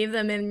not leave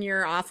them in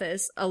your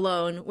office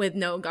alone with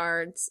no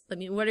guards. I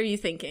mean, what are you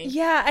thinking?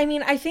 Yeah, I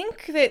mean, I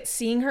think that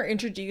seeing her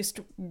introduced,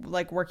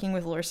 like, working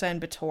with Lursa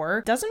and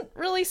Bator doesn't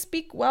really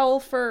speak well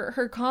for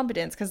her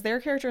competence, because their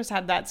characters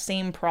had that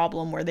same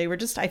problem where they were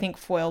just, I think,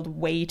 foiled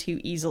way too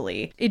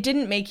easily. It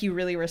didn't make you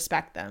really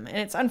respect them. And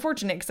it's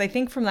unfortunate, because I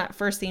think from that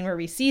first scene where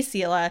we see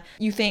Sela,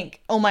 you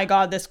think, oh my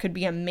god, this could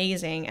be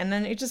amazing. And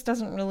then it just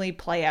doesn't really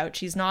play out.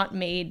 She's not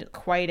made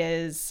quite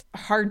as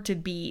hard to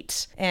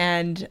beat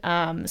and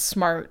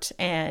smart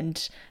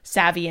and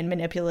savvy and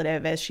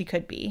manipulative as she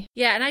could be.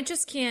 Yeah, and I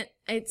just can't.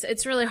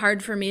 It's really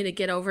hard for me to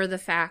get over the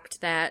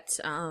fact that,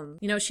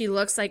 you know, she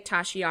looks like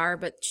Tasha Yar,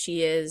 but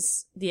she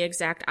is the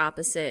exact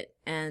opposite.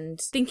 And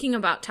thinking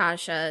about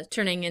Tasha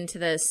turning into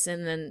this,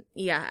 and then,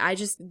 yeah,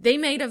 they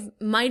might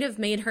have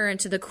made her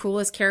into the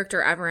coolest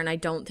character ever, and I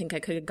don't think I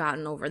could have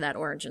gotten over that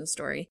origin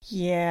story.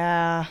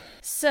 Yeah.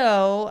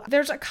 So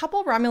there's a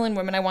couple Romulan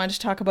women I wanted to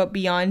talk about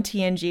beyond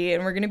TNG,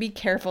 and we're going to be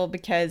careful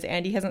because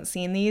Andy hasn't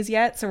seen these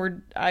yet.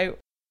 So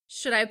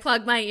Should I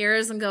plug my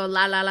ears and go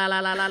la la la la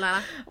la la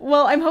la?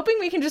 Well, I'm hoping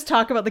we can just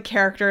talk about the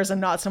characters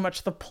and not so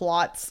much the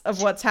plots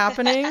of what's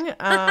happening.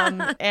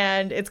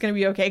 And it's going to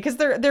be okay because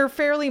they're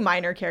fairly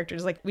minor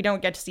characters. Like, we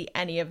don't get to see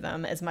any of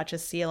them as much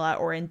as Sela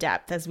or in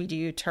depth as we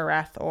do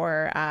Tereth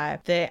or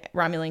the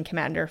Romulan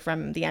commander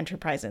from the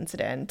Enterprise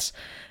incident.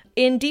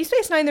 In Deep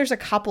Space Nine, there's a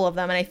couple of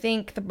them, and I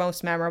think the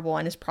most memorable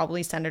one is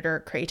probably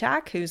Senator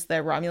Kratak, who's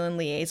the Romulan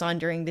liaison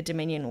during the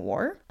Dominion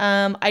War.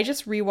 I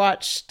just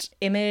rewatched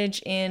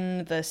Image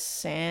in the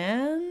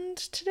Sand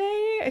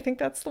today. I think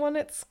that's the one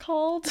it's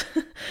called,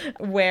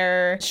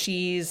 where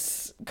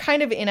she's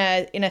kind of in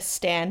a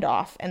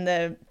standoff, and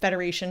the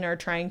Federation are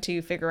trying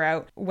to figure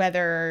out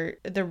whether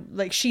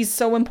she's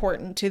so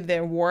important to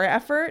the war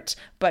effort,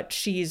 but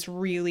she's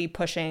really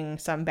pushing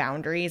some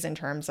boundaries in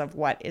terms of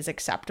what is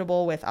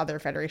acceptable with other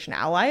Federation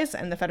allies,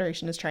 and the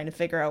Federation is trying to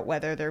figure out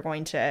whether they're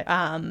going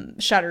to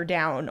shut her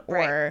down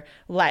or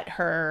let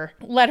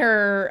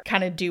her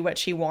kind of do what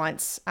she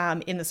wants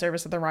in the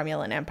service of the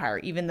Romulan Empire,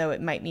 even though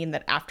it might mean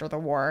that after the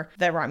war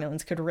the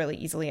Romulans could really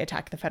easily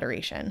attack the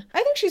Federation.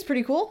 I think she's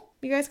pretty cool.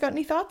 You guys got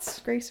any thoughts,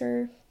 Grace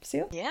or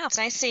Seal? Yeah, it's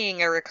nice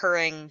seeing a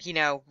recurring,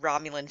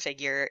 Romulan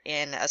figure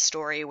in a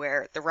story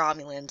where the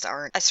Romulans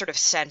aren't a sort of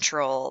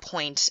central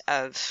point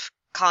of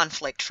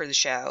conflict for the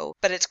show,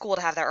 but it's cool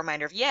to have that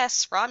reminder of,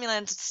 yes,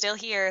 Romulans, it's still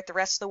here, the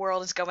rest of the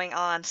world is going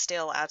on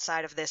still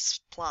outside of this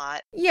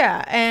plot.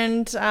 Yeah,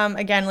 and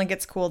again, like,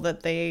 it's cool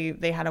that they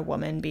had a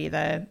woman be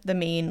the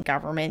main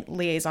government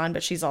liaison,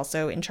 but she's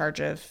also in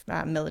charge of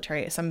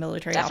military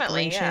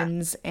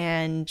operations,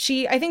 and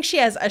I think she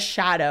has a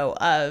shadow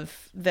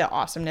of the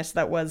awesomeness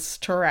that was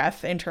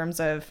Toreth in terms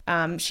of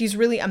she's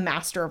really a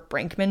master of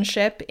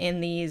brinkmanship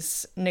in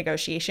these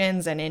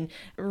negotiations and in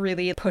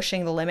really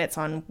pushing the limits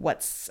on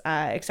what's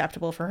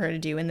acceptable for her to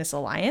do in this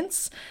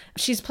alliance.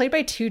 She's played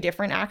by two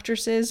different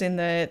actresses in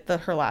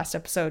her last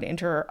episode,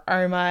 Inter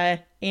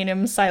Arma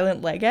Enum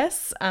Silent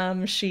Legis.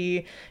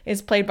 She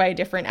is played by a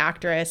different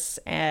actress,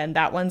 and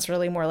that one's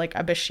really more like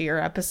a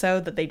Bashir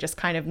episode that they just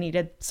kind of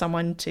needed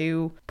someone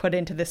to put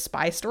into this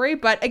spy story.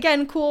 But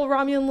again, cool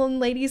Romulan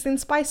ladies in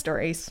spy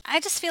stories. I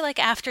just feel like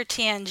after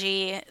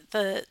TNG,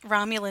 the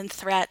Romulan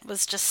threat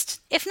was just,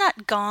 if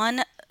not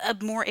gone,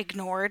 more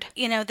ignored.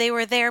 They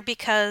were there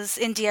because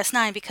in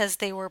DS9 because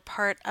they were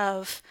part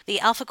of the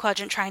Alpha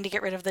Quadrant trying to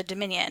get rid of the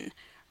Dominion,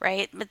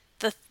 right? But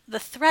the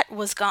threat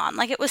was gone.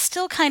 Like, it was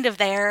still kind of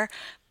there,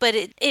 but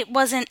it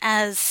wasn't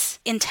as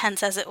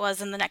intense as it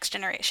was in the Next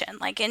Generation.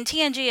 Like, in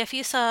TNG, if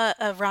you saw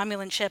a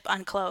Romulan ship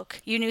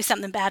uncloak, you knew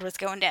something bad was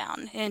going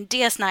down. In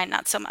DS9,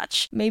 not so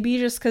much. Maybe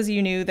just because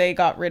you knew they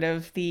got rid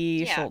of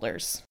the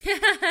shoulders.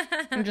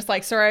 I'm just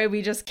like, sorry,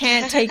 we just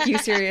can't take you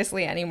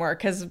seriously anymore,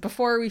 because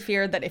before we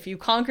feared that if you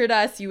conquered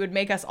us, you would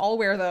make us all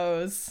wear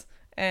those.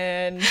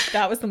 And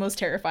that was the most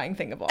terrifying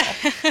thing of all.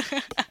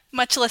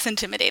 Much less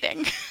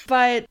intimidating.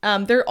 But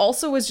there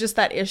also was just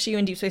that issue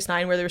in Deep Space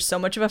Nine where there's so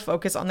much of a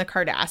focus on the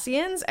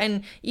Cardassians.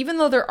 And even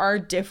though there are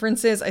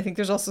differences, I think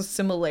there's also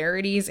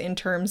similarities in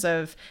terms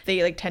of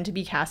they tend to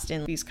be cast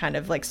in these kind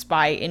of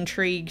spy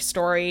intrigue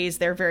stories.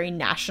 They're very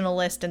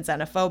nationalist and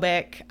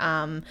xenophobic.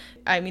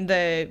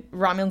 The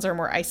Romulans are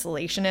more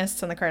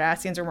isolationists and the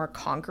Cardassians are more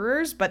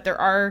conquerors. But there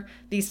are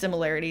these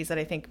similarities that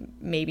I think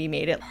maybe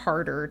made it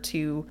harder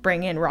to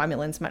bring in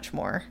Romulans much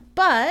more.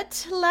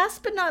 But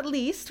last but not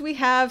least, we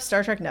have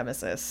Star Trek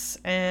Nemesis.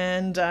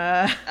 And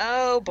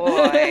oh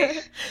boy.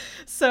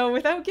 So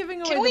without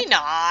giving away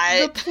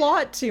the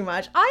plot too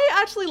much, I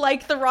actually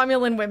like the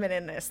Romulan women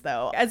in this,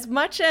 though. As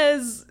much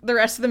as the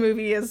rest of the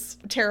movie is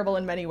terrible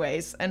in many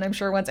ways, and I'm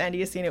sure once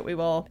Andy has seen it, we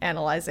will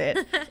analyze it,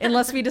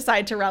 unless we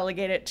decide to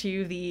relegate it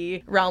to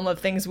the realm of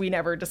things we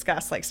never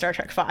discuss, like Star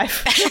Trek V.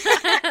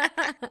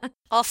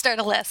 I'll start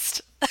a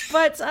list.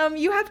 But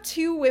you have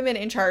two women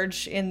in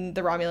charge in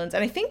the Romulans,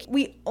 and I think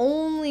we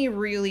only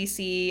really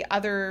see,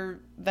 other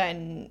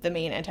than the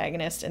main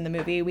antagonist in the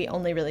movie, we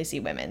only really see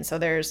women. So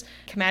there's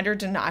Commander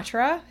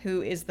Denatra,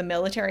 who is the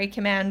military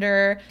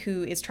commander,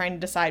 who is trying to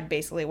decide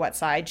basically what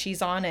side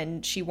she's on,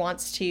 and she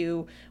wants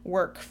to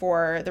work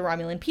for the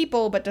Romulan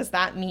people, but does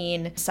that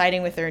mean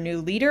siding with their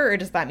new leader, or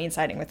does that mean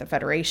siding with the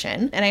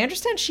Federation? And I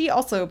understand she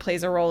also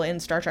plays a role in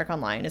Star Trek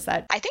Online. Is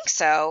that? I think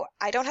so.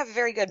 I don't have a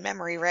very good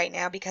memory right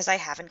now because I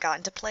haven't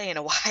gotten to play in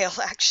a while,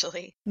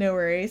 actually. No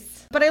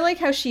worries. But I like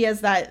how she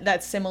has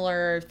that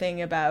similar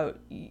thing about,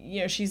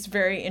 she's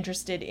very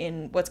interested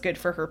in what's good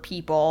for her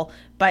people,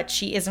 but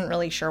she isn't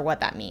really sure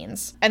what that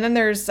means. And then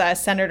there's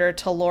Senator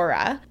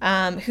Talora,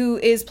 who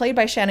is played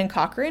by Shannon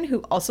Cochran, who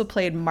also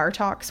played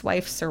Martok's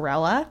wife,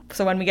 Sorella.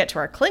 So when we get to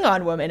our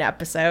Klingon woman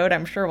episode,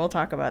 I'm sure we'll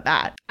talk about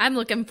that. I'm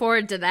looking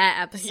forward to that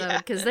episode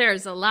because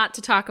there's a lot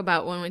to talk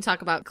about when we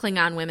talk about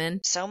Klingon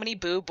women. So many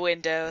boob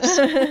windows.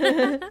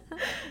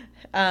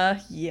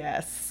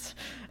 Yes.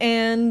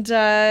 And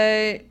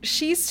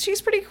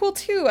she's pretty cool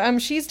too.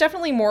 She's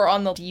definitely more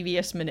on the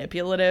devious,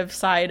 manipulative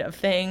side of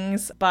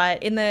things.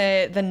 But in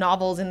the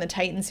novels in the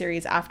Titan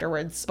series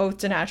afterwards, both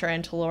Denatra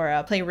and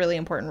Talora play really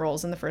important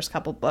roles in the first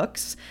couple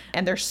books.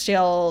 And there's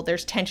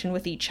tension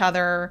with each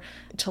other.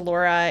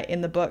 Talora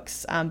in the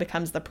books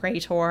becomes the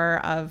praetor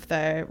of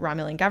the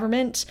Romulan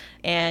government.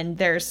 And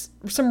there's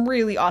some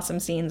really awesome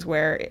scenes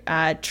where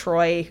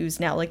Troy, who's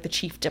now the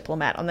chief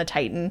diplomat on the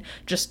Titan,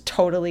 just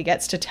totally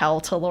gets to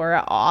tell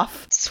Talora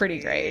off. It's pretty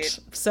great.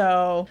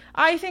 So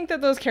I think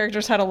that those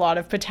characters had a lot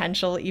of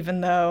potential,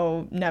 even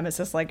though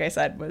Nemesis, like I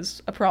said,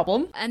 was a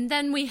problem. And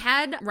then we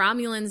had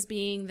Romulans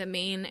being the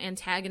main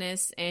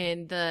antagonists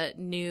in the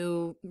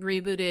new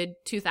rebooted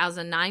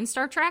 2009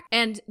 Star Trek.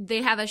 And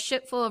they have a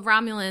ship full of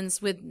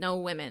Romulans with no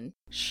women.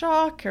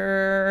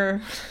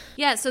 Shocker.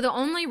 Yeah, so the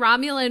only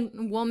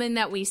Romulan woman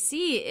that we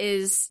see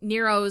is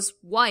Nero's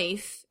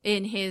wife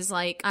in his,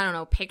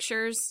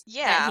 pictures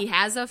that he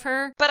has of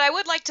her. But I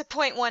would like to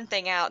point one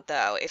thing out,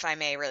 though, if I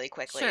may, really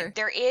quickly. Sure.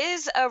 There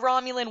is a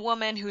Romulan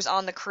woman who's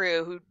on the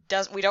crew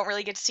we don't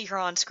really get to see her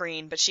on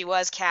screen, but she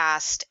was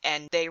cast,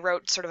 and they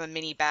wrote sort of a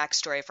mini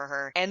backstory for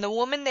her. And the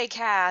woman they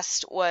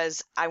cast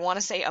was, I want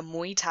to say, a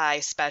Muay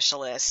Thai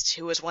specialist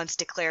who was once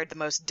declared the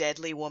most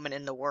deadly woman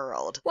in the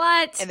world.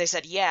 What? And they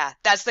said, yeah,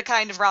 that's the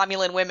kind of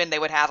Romulan women they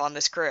would have on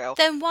this crew.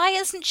 Then why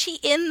isn't she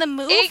in the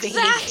movie?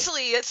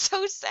 Exactly. It's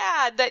so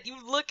sad that you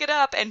look it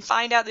up and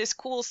find out this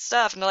cool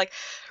stuff, and they're like,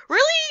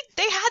 really?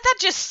 They had that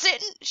just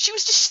sitting? She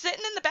was just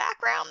sitting in the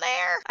background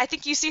there? I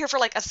think you see her for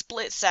like a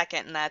split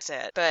second and that's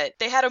it. But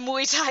they had a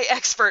Muay Thai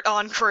expert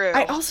on crew.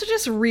 I also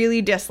just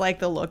really dislike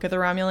the look of the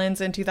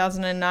Romulans in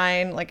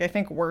 2009. Like, I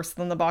think worse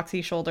than the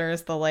boxy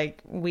shoulders, the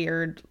like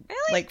weird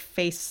like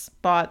face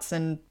spots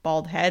and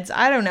bald heads.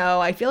 I don't know.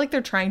 I feel like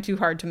they're trying too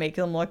hard to make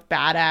them look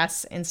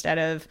badass instead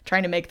of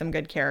trying to make them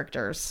good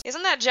characters.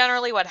 Isn't that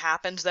generally what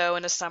happens though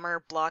in a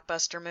summer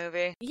blockbuster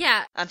movie?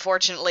 Yeah.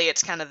 Unfortunately,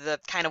 it's kind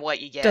of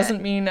what you get.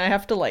 Doesn't mean I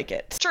have to like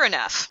it. True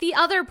enough. The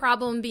other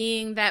problem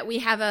being that we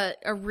have a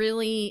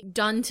really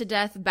done to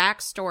death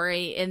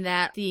backstory in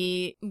that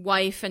the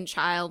wife and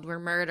child were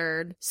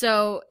murdered.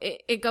 So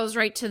it goes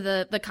right to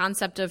the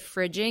concept of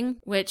fridging,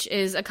 which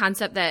is a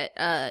concept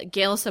that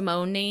Gail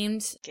Simone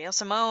named. Gail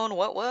Simone,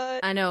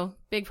 what? I know.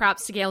 Big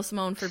props to Gail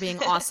Simone for being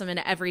awesome in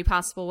every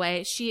possible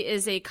way. She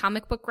is a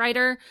comic book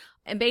writer.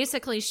 And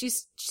basically, she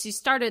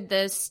started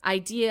this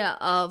idea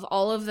of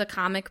all of the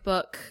comic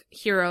book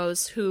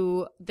heroes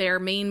who their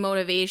main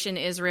motivation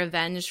is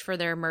revenge for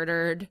their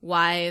murdered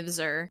wives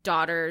or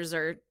daughters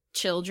or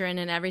children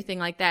and everything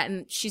like that,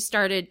 and she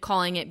started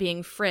calling it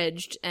being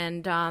fridged.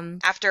 And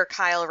after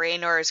Kyle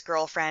Raynor's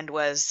girlfriend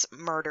was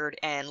murdered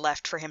and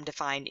left for him to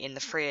find in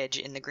the fridge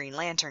in the Green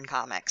Lantern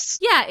comics.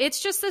 Yeah,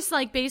 it's just this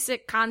like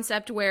basic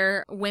concept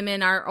where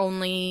women are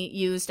only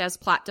used as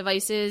plot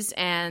devices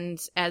and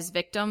as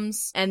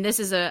victims, and this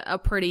is a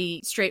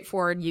pretty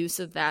straightforward use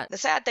of that. The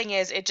sad thing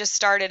is it just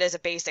started as a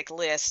basic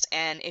list,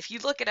 and if you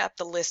look it up,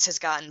 the list has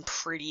gotten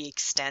pretty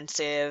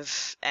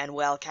extensive and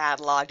well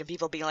cataloged, and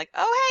people being like,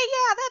 oh hey,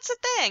 yeah, that's a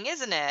thing,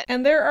 isn't it?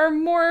 And there are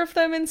more of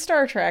them in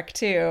Star Trek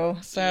too.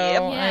 So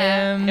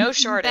yep. No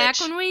shortage. Back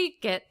when we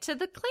get to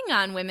the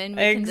Klingon women,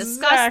 we can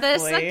discuss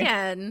this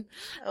again.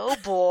 Oh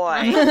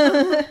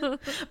boy.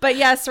 But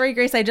yeah, sorry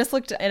Grace, I just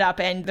looked it up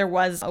and there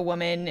was a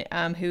woman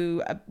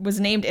who was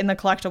named in the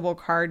collectible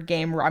card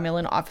game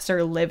Romulan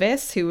Officer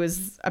Livis, who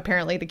was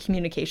apparently the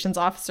communications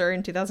officer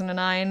in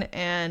 2009,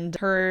 and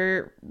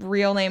her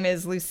real name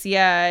is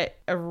Lucia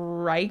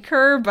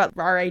Riker, but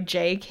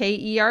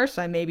Rijker,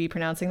 so I may be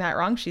pronouncing that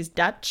wrong. She's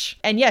Dutch.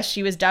 And yes,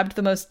 she was dubbed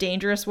the most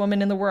dangerous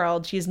woman in the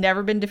world. She's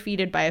never been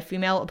defeated by a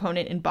female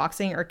opponent in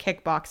boxing or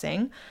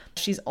kickboxing.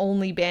 She's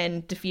only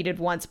been defeated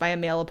once by a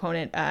male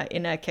opponent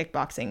in a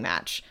kickboxing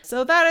match.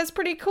 So that is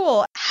pretty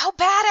cool. How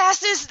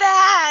badass is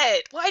that?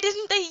 Why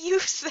didn't they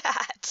use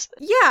that?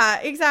 Yeah,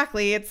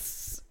 exactly.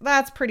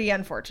 That's pretty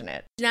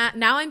unfortunate.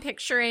 Now I'm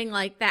picturing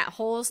like that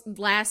whole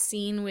last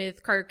scene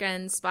with Kirk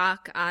and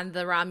Spock on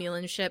the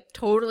Romulan ship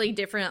totally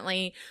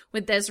differently,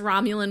 with this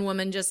Romulan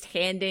woman just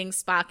handing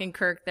Spock and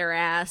Kirk their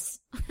ass.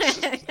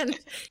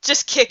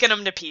 Just kicking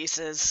them to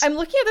pieces. I'm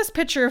looking at this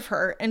picture of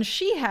her and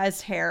she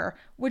has hair,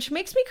 which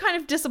makes me kind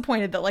of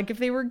disappointed that like if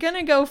they were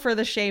gonna go for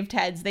the shaved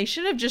heads, they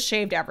should have just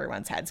shaved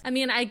everyone's heads. I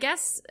mean, I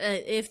guess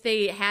if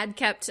they had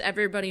kept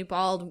everybody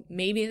bald,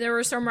 maybe there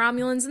were some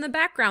Romulans in the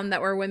background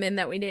that were women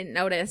that we didn't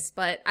notice,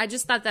 but I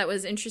just thought that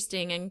was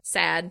interesting and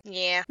sad.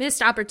 Yeah.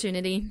 Missed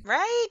opportunity.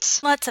 Right?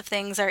 Lots of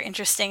things are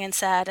interesting and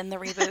sad in the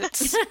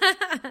reboots.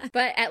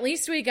 But at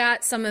least we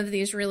got some of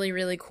these really,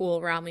 really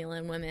cool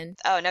Romulan women.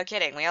 Oh, no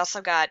kidding. We also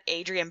got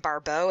Adrienne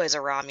Barbeau as a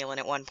Romulan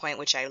at one point,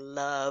 which I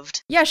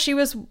loved. Yeah, she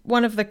was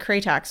one of the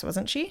Kraytax,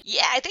 wasn't she?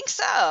 Yeah, I think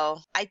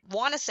so. I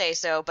want to say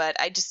so, but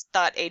I just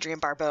thought Adrienne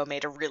Barbeau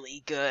made a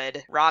really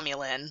good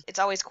Romulan. It's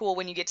always cool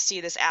when you get to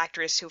see this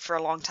actress who for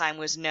a long time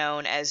was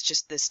known as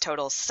just this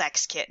total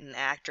sex kitten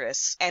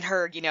actress, and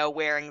her,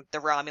 wearing the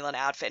Romulan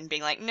outfit and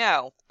being like,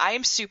 no, I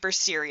am super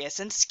serious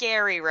and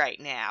scary right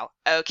now.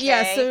 Okay.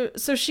 Yeah,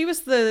 so she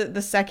was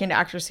the second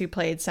actress who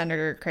played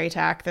Senator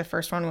Kraytak. The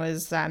first one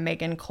was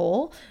Megan Cole.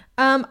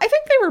 I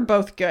think they were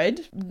both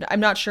good. I'm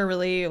not sure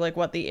really like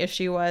what the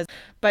issue was,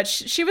 but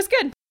she was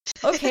good.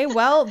 Okay,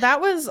 well,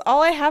 that was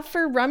all I have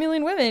for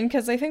Romulan women,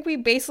 because I think we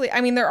basically,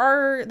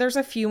 there's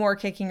a few more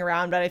kicking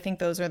around, but I think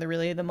those are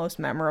really the most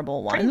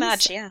memorable ones. Pretty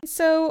much, yeah.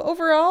 So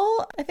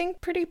overall, I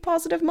think pretty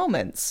positive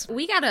moments.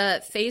 We got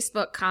a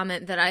Facebook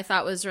comment that I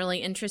thought was really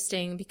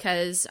interesting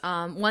because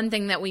one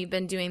thing that we've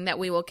been doing that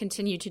we will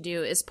continue to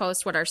do is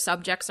post what our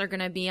subjects are going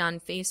to be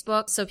on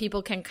Facebook so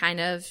people can kind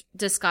of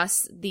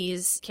discuss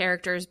these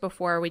characters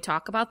before we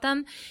talk about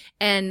them.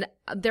 And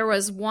there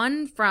was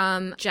one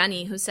from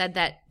Jenny who said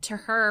that to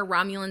her,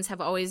 Romulans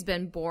have always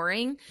been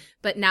boring,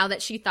 but now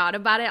that she thought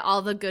about it,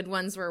 all the good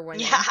ones were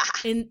women.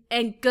 Yeah.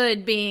 And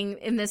good being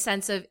in the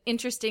sense of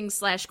interesting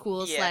 /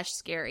 cool /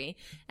 scary.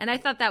 And I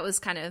thought that was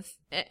kind of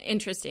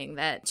interesting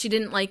that she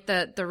didn't like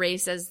the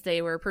race as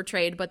they were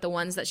portrayed, but the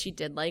ones that she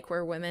did like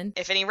were women.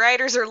 If any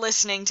writers are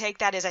listening, take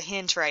that as a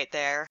hint right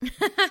there.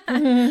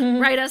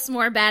 Write us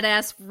more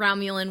badass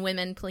Romulan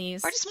women,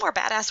 please. Or just more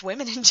badass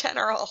women in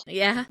general.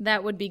 Yeah,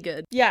 that would be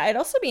good. Yeah, I'd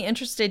also be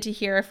interested to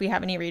hear if we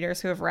have any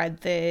readers who have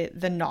read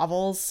the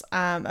novels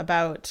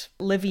about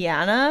Livienne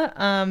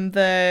Lyanna,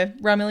 the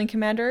Romulan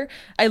commander.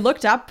 I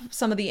looked up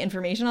some of the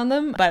information on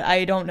them, but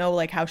I don't know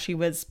like how she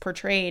was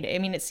portrayed. I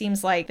mean, it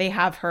seems like they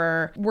have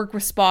her work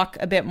with Spock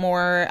a bit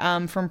more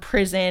from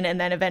prison and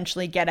then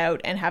eventually get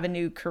out and have a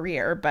new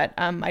career. But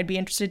I'd be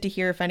interested to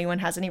hear if anyone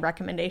has any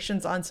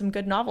recommendations on some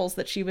good novels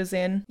that she was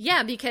in.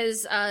 Yeah,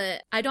 because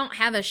I don't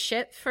have a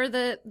ship for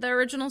the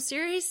original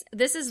series.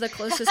 This is the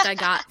closest I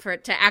got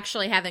to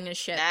actually having a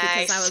ship.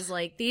 Nice. Because I was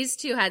like, these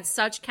two had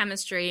such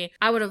chemistry.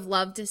 I would have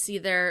loved to see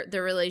their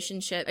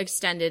relationship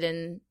extended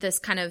in this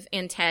kind of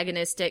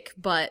antagonistic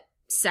but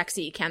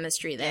sexy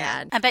chemistry they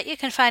had. I bet you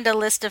can find a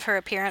list of her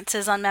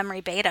appearances on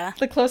Memory Beta.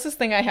 The closest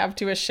thing I have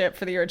to a ship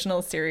for the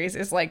original series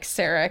is like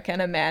Sarek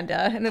and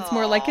Amanda, and it's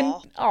more like an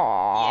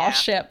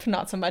ship,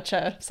 not so much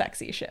a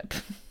sexy ship.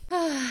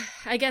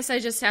 I guess I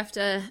just have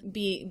to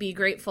be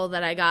grateful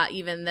that I got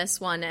even this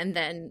one, and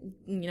then,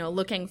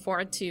 looking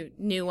forward to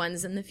new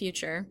ones in the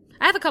future.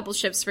 I have a couple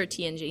ships for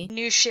TNG.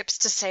 New ships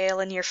to sail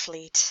in your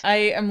fleet. I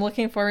am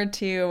looking forward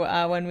to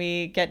when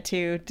we get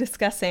to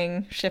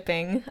discussing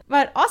shipping.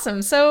 But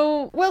awesome.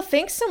 So, well,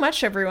 thanks so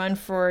much, everyone,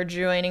 for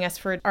joining us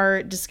for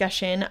our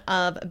discussion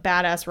of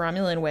badass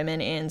Romulan women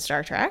in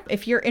Star Trek.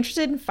 If you're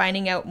interested in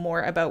finding out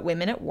more about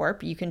Women at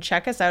Warp, you can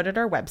check us out at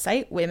our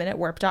website,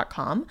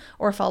 womenatwarp.com,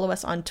 or follow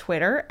us on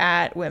Twitter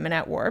at Women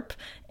at Warp.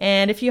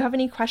 And if you have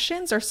any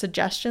questions or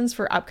suggestions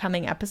for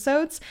upcoming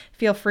episodes,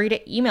 feel free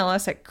to email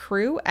us at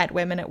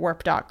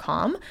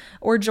crew@womenatwarp.com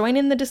or join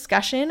in the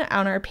discussion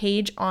on our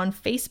page on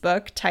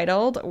Facebook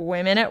titled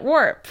Women at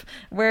Warp,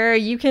 where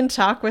you can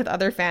talk with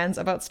other fans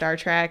about Star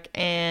Trek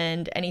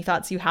and any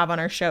thoughts you have on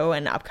our show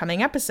and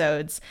upcoming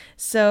episodes.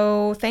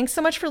 So thanks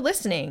so much for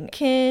listening.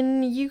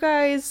 Can you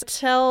guys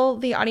tell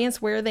the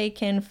audience where they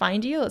can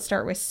find you? Let's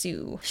start with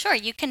Sue. Sure,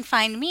 you can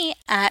find me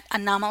at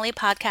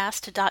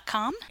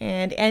anomalypodcast.com.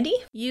 And Andy?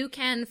 You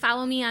can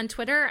follow me on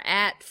Twitter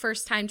at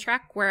First Time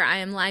Trek, where I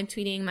am live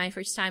tweeting my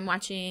first time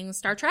watching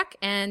Star Trek,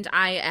 and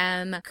I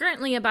am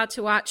currently about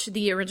to watch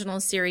the original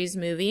series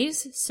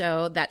movies,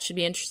 so that should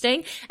be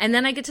interesting. And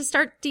then I get to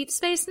start Deep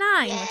Space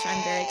Nine, which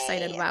I'm very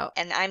excited about.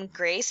 And I'm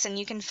Grace, and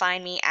you can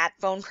find me at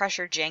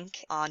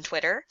BoneCrusherJink on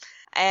Twitter.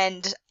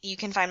 And you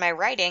can find my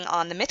writing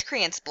on the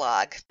Mythcreants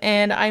blog.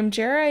 And I'm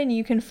Jera, and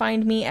you can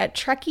find me at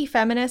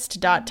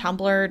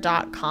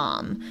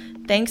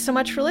trekkiefeminist.tumblr.com. Thanks so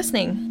much for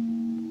listening.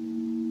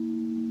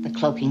 The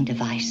cloaking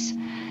device.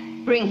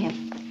 Bring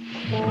him.